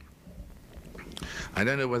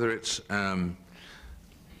whether it's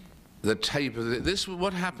the tape of this.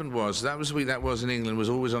 What happened was, That Was the Week That Was in England was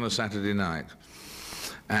always on a Saturday night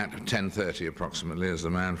at 10:30 approximately, as the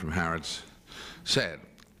man from Harrods said.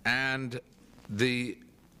 And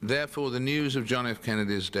therefore the news of John F.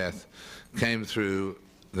 Kennedy's death came through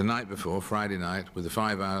the night before, Friday night, with a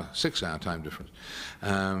 6-hour time difference,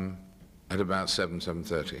 at about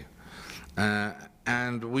 7:30.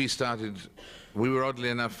 And we were oddly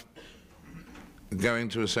enough going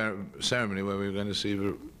to a ceremony where we were going to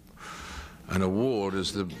receive an award it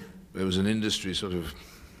was an industry sort of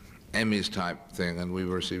Emmys type thing, and we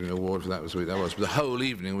were receiving an award for That Was the Week That Was. But the whole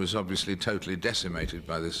evening was obviously totally decimated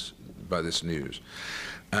by this news.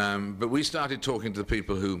 But we started talking to the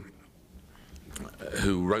people who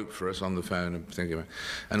wrote for us on the phone and thinking about it.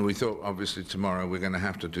 And we thought, obviously, tomorrow we're going to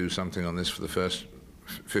have to do something on this for the first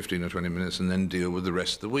 15 or 20 minutes and then deal with the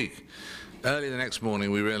rest of the week. Early the next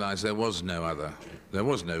morning we realized there was no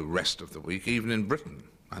rest of the week, even in Britain.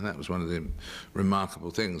 And that was one of the remarkable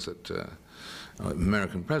things that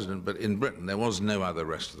American president, but in Britain there was no other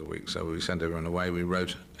rest of the week. So we sent everyone away. We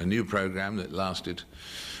wrote a new program that lasted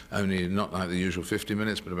only, not like the usual 50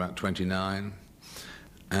 minutes, but about 29,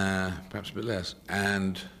 perhaps a bit less.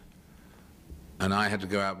 And I had to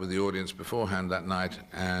go out with the audience beforehand that night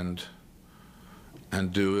and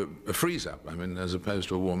do a freeze-up. I mean, as opposed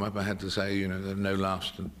to a warm-up, I had to say, you know, there are no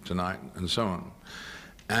laughs tonight, and so on.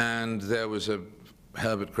 And there was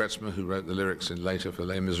Herbert Kretzmer, who wrote the lyrics later for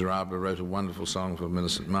Les Miserables, wrote a wonderful song for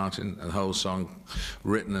Millicent Martin, a whole song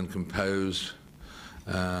written and composed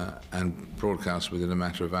and broadcast within a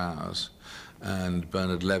matter of hours. And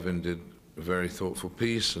Bernard Levin did a very thoughtful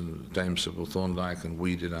piece, and Dame Sybil Thorndike, and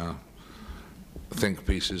we did our think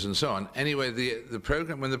pieces and so on. Anyway, the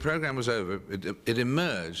program, when the program was over, it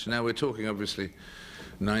emerged. Now we're talking obviously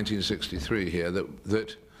 1963 here,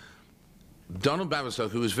 that Donald Baverstock,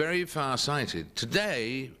 who was very far-sighted,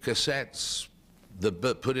 today cassettes,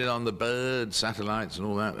 put it on the bird, satellites and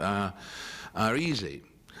all that are easy.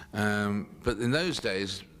 But in those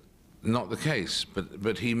days, not the case.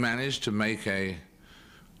 But he managed to make a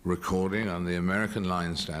recording on the American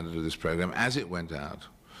line standard of this program as it went out,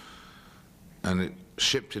 and it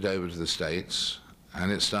shipped it over to the States,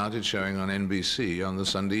 and it started showing on NBC on the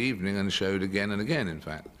Sunday evening, and showed again and again, in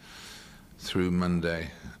fact, through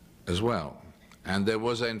Monday as well. And there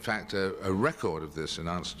was, in fact, a record of this, in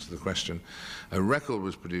answer to the question. A record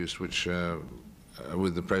was produced, which,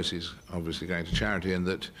 with the proceeds obviously going to charity, and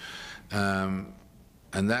that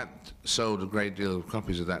sold a great deal of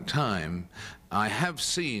copies at that time. I have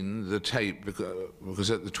seen the tape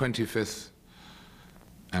because at the 25th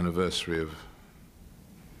anniversary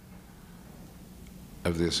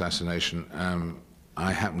of the assassination,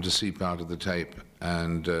 I happened to see part of the tape,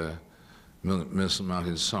 and Millicent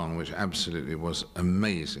Martin's song, which absolutely was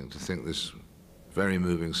amazing to think this very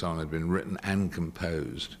moving song had been written and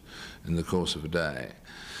composed in the course of a day.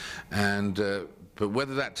 And but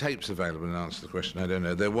whether that tape's available, in answer to the question, I don't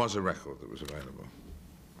know. There was a record that was available.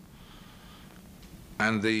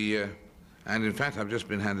 And in fact, I've just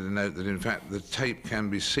been handed a note that in fact the tape can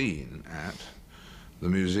be seen at the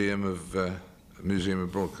Museum of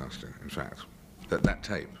Broadcasting, in fact, that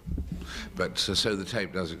tape. But so the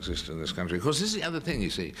tape does exist in this country. Of course, this is the other thing, you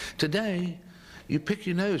see. Today, you pick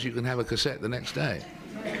your nose, you can have a cassette the next day.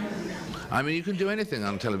 I mean, you can do anything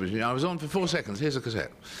on television. You know, I was on for 4 seconds, here's a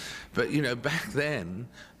cassette. But, you know, back then,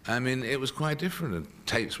 I mean, it was quite different. And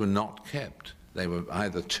tapes were not kept. They were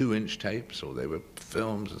either 2-inch tapes or they were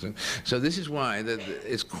films. And things. So this is why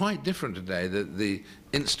it's quite different today, the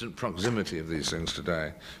instant proximity of these things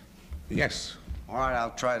today. Yes? All right,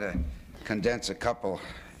 I'll try to condense a couple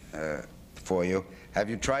for you. Have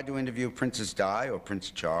you tried to interview Princess Di or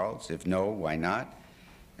Prince Charles? If no, why not?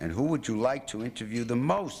 And who would you like to interview the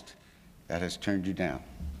most that has turned you down?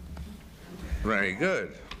 Very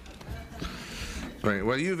good. Right.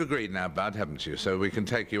 Well, you've agreed now, Bud, haven't you? So we can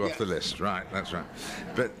take you off the list. Right, that's right.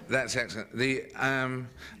 But that's excellent.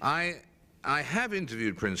 I have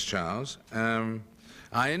interviewed Prince Charles.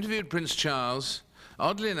 I interviewed Prince Charles,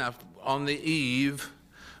 oddly enough, on the eve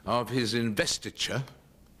of his investiture.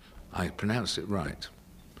 I pronounced it right.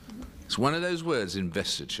 It's one of those words,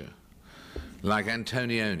 investiture. Like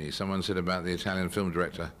Antonioni, someone said about the Italian film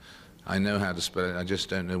director, I know how to spell it, I just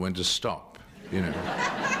don't know when to stop, you know.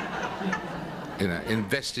 You know,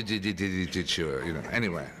 investiture, you know.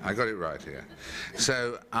 Anyway, I got it right here.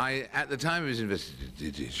 So at the time of his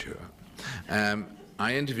investiture,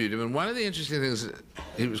 I interviewed him, and one of the interesting things,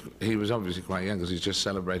 he was obviously quite young because he's just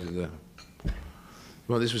celebrated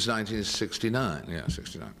well, this was 1969, yeah,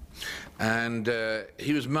 69. And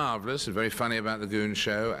he was marvelous and very funny about the Goon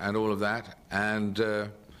Show and all of that. And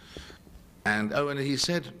he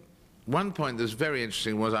said, one point that was very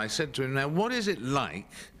interesting was I said to him, now, what is it like?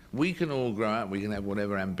 We can all grow up, we can have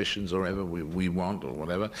whatever ambitions or whatever we want or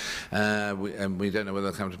whatever, and we don't know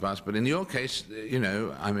whether they'll come to pass. But in your case, you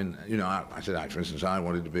know, I mean, you know, I said, for instance, I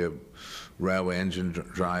wanted to be a railway engine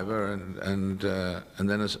driver and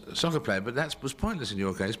then a soccer player, but that was pointless in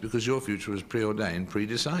your case because your future was preordained,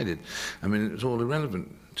 pre-decided. I mean, it was all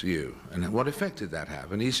irrelevant to you. And what effect did that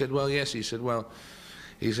have? And he said, well, yes, he said,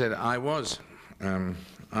 I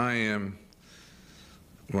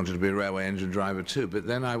wanted to be a railway engine driver too, but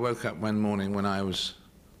then I woke up one morning when I was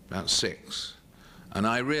about 6, and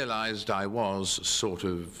I realized I was sort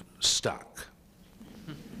of stuck.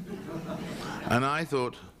 And I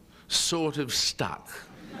thought, sort of stuck,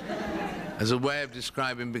 as a way of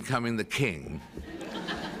describing becoming the king,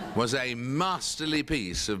 was a masterly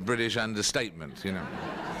piece of British understatement, you know.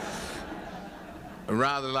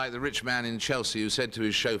 Rather like the rich man in Chelsea who said to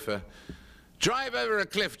his chauffeur, drive over a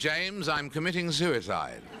cliff, James, I'm committing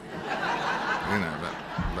suicide. You know,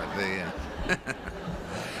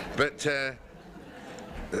 but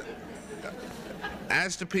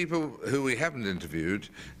as to people who we haven't interviewed,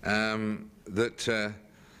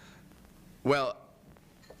 well,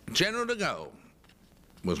 General de Gaulle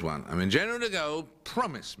was one. I mean, General de Gaulle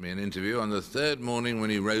promised me an interview on the 3rd morning when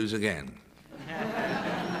he rose again.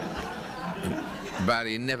 But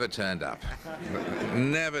he never turned up.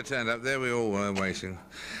 Never turned up. There we all were waiting.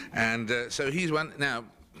 And so he's one. Now,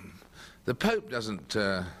 the Pope doesn't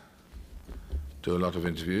do a lot of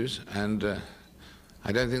interviews, and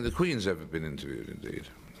I don't think the Queen's ever been interviewed, indeed.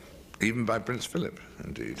 Even by Prince Philip,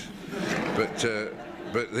 indeed. But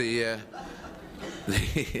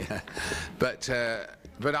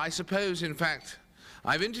I suppose, in fact,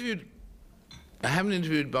 I haven't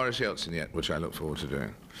interviewed Boris Yeltsin yet, which I look forward to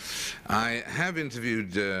doing. I have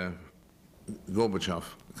interviewed Gorbachev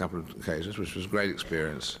a couple of occasions, which was a great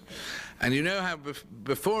experience. And you know how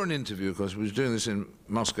before an interview, of course, we was doing this in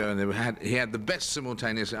Moscow, and he had the best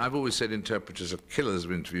simultaneous. I've always said interpreters are killers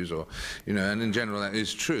of interviews, or, you know, and in general that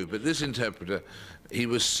is true. But this interpreter, he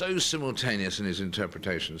was so simultaneous in his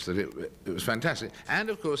interpretations that it was fantastic. And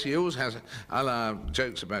of course, he always has, a la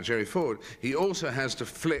jokes about Jerry Ford, he also has to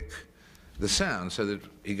flick the sound so that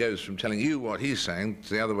he goes from telling you what he's saying to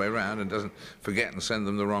the other way around and doesn't forget and send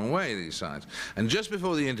them the wrong way, these signs. And just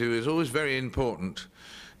before the interview, it's always very important,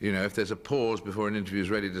 you know, if there's a pause before an interview is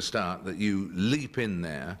ready to start, that you leap in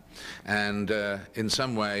there and in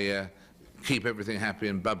some way keep everything happy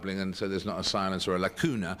and bubbling, and so there's not a silence or a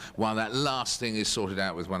lacuna while that last thing is sorted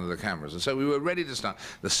out with one of the cameras. And so we were ready to start.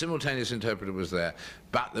 The simultaneous interpreter was there,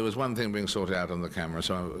 but there was one thing being sorted out on the camera,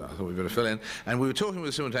 so I thought we'd better fill in. And we were talking with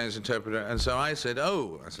the simultaneous interpreter, and so I said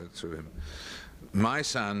to him, my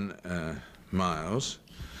son, Miles,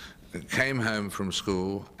 came home from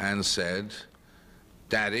school and said,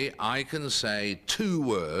 Daddy, I can say 2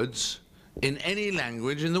 words in any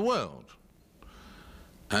language in the world.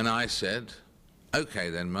 And I said, okay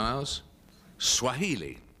then, Miles,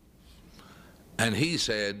 Swahili. And he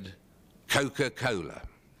said, Coca-Cola.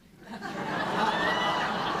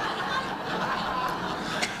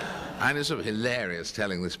 And it's sort of hilarious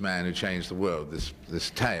telling this man who changed the world this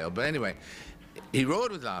tale. But anyway, he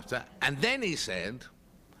roared with laughter, and then he said,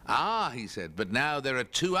 Ah, he said, but now there are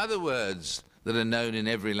two other words that are known in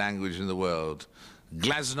every language in the world,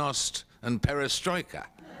 glasnost and perestroika,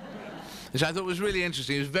 which I thought was really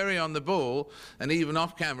interesting. He was very on the ball, and even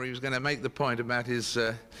off camera he was going to make the point about his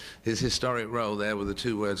historic role there with the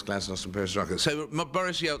two words glasnost and perestroika. So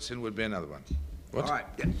Boris Yeltsin would be another one. What? All right,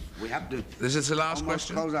 yes, we have to... This is the last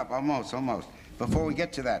question? Close up, almost. Before we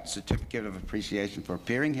get to that, certificate of appreciation for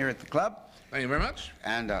appearing here at the club. Thank you very much.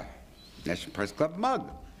 And a National Press Club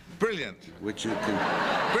mug. Brilliant. Which you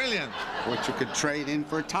can... Brilliant. Which you could trade in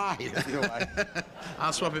for a tie, if you like.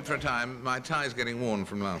 I'll swap it for a tie. My tie's getting worn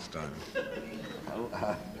from last time.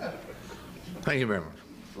 Thank you very much.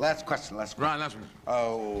 Last question. Right, last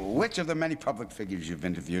one. Which of the many public figures you've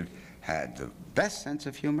interviewed had the best sense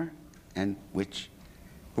of humor, and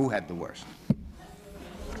who had the worst?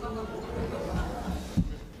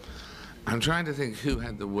 I'm trying to think who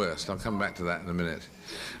had the worst. I'll come back to that in a minute.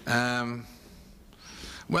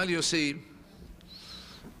 Well, you'll see,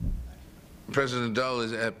 President Dole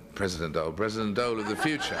is President Dole of the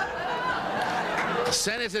future.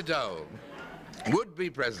 Senator Dole, would-be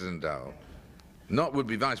President Dole, not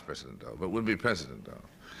would-be Vice President Dole, but would-be President Dole,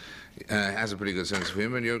 has a pretty good sense of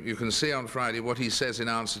humor, and you can see on Friday what he says in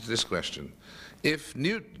answer to this question. If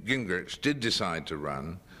Newt Gingrich did decide to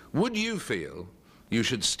run, would you feel you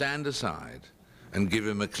should stand aside and give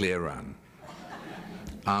him a clear run?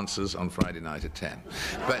 Answers on Friday night at 10.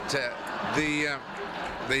 But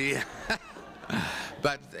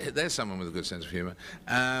but there's someone with a good sense of humor.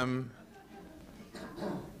 Now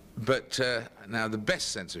the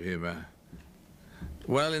best sense of humor.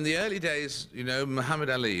 Well, in the early days, you know, Muhammad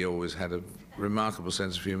Ali always had a remarkable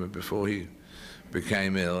sense of humor before he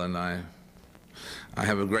became ill, and I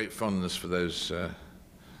have a great fondness for those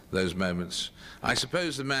moments. I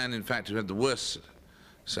suppose the man, in fact, who had the worst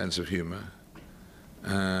sense of humor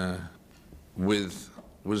was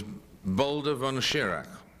Balder von Schirach,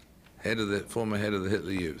 former head of the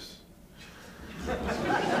Hitler Youth,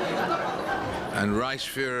 and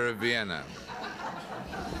Reichsführer of Vienna.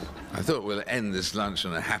 I thought we'll end this lunch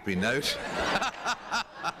on a happy note,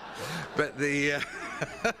 but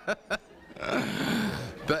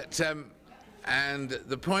and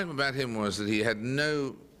the point about him was that he had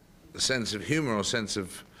no sense of humor or sense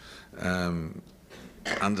of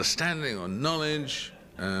understanding or knowledge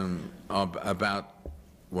about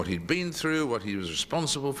what he'd been through, what he was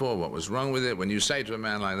responsible for, what was wrong with it. When you say to a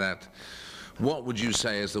man like that, what would you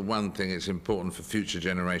say is the one thing it's important for future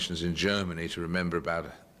generations in Germany to remember about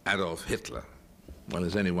Adolf Hitler? Well,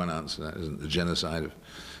 there's only one answer to that, isn't it? The genocide of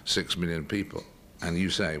 6 million people. And you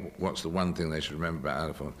say, what's the one thing they should remember about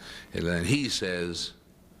Adolf Hitler? And he says,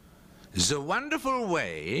 the wonderful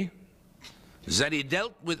way that he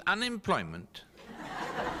dealt with unemployment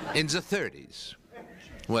in the 30s.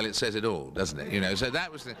 Well, it says it all, doesn't it? You know, so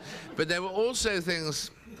that was the... But there were also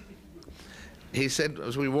things... He said,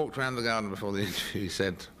 as we walked around the garden before the interview, he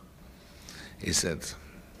said,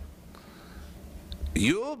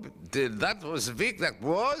 you did, that was a week that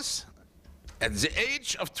was at the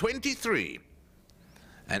age of 23.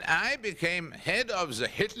 And I became head of the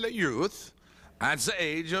Hitler Youth at the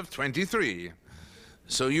age of 23.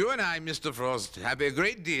 So you and I, Mr. Frost, have a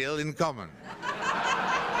great deal in common.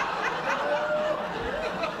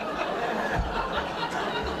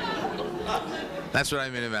 That's what I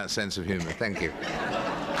mean about sense of humor. Thank you.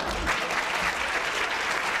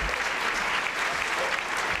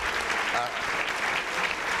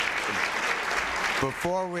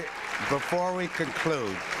 Before we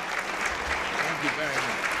conclude, thank you very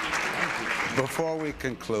much. Thank you. Before we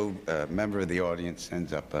conclude, a member of the audience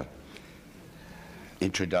sends up an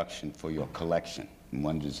introduction for your collection and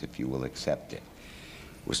wonders if you will accept it.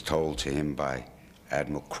 It was told to him by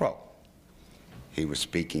Admiral Crowe. He was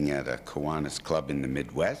speaking at a Kiwanis club in the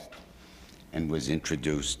Midwest and was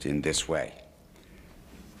introduced in this way.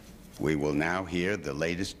 We will now hear the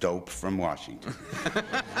latest dope from Washington.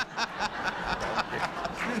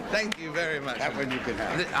 Thank you very much. That one you can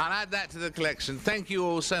have. I'll add that to the collection. Thank you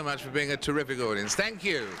all so much for being a terrific audience. Thank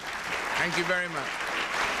you. Thank you very much.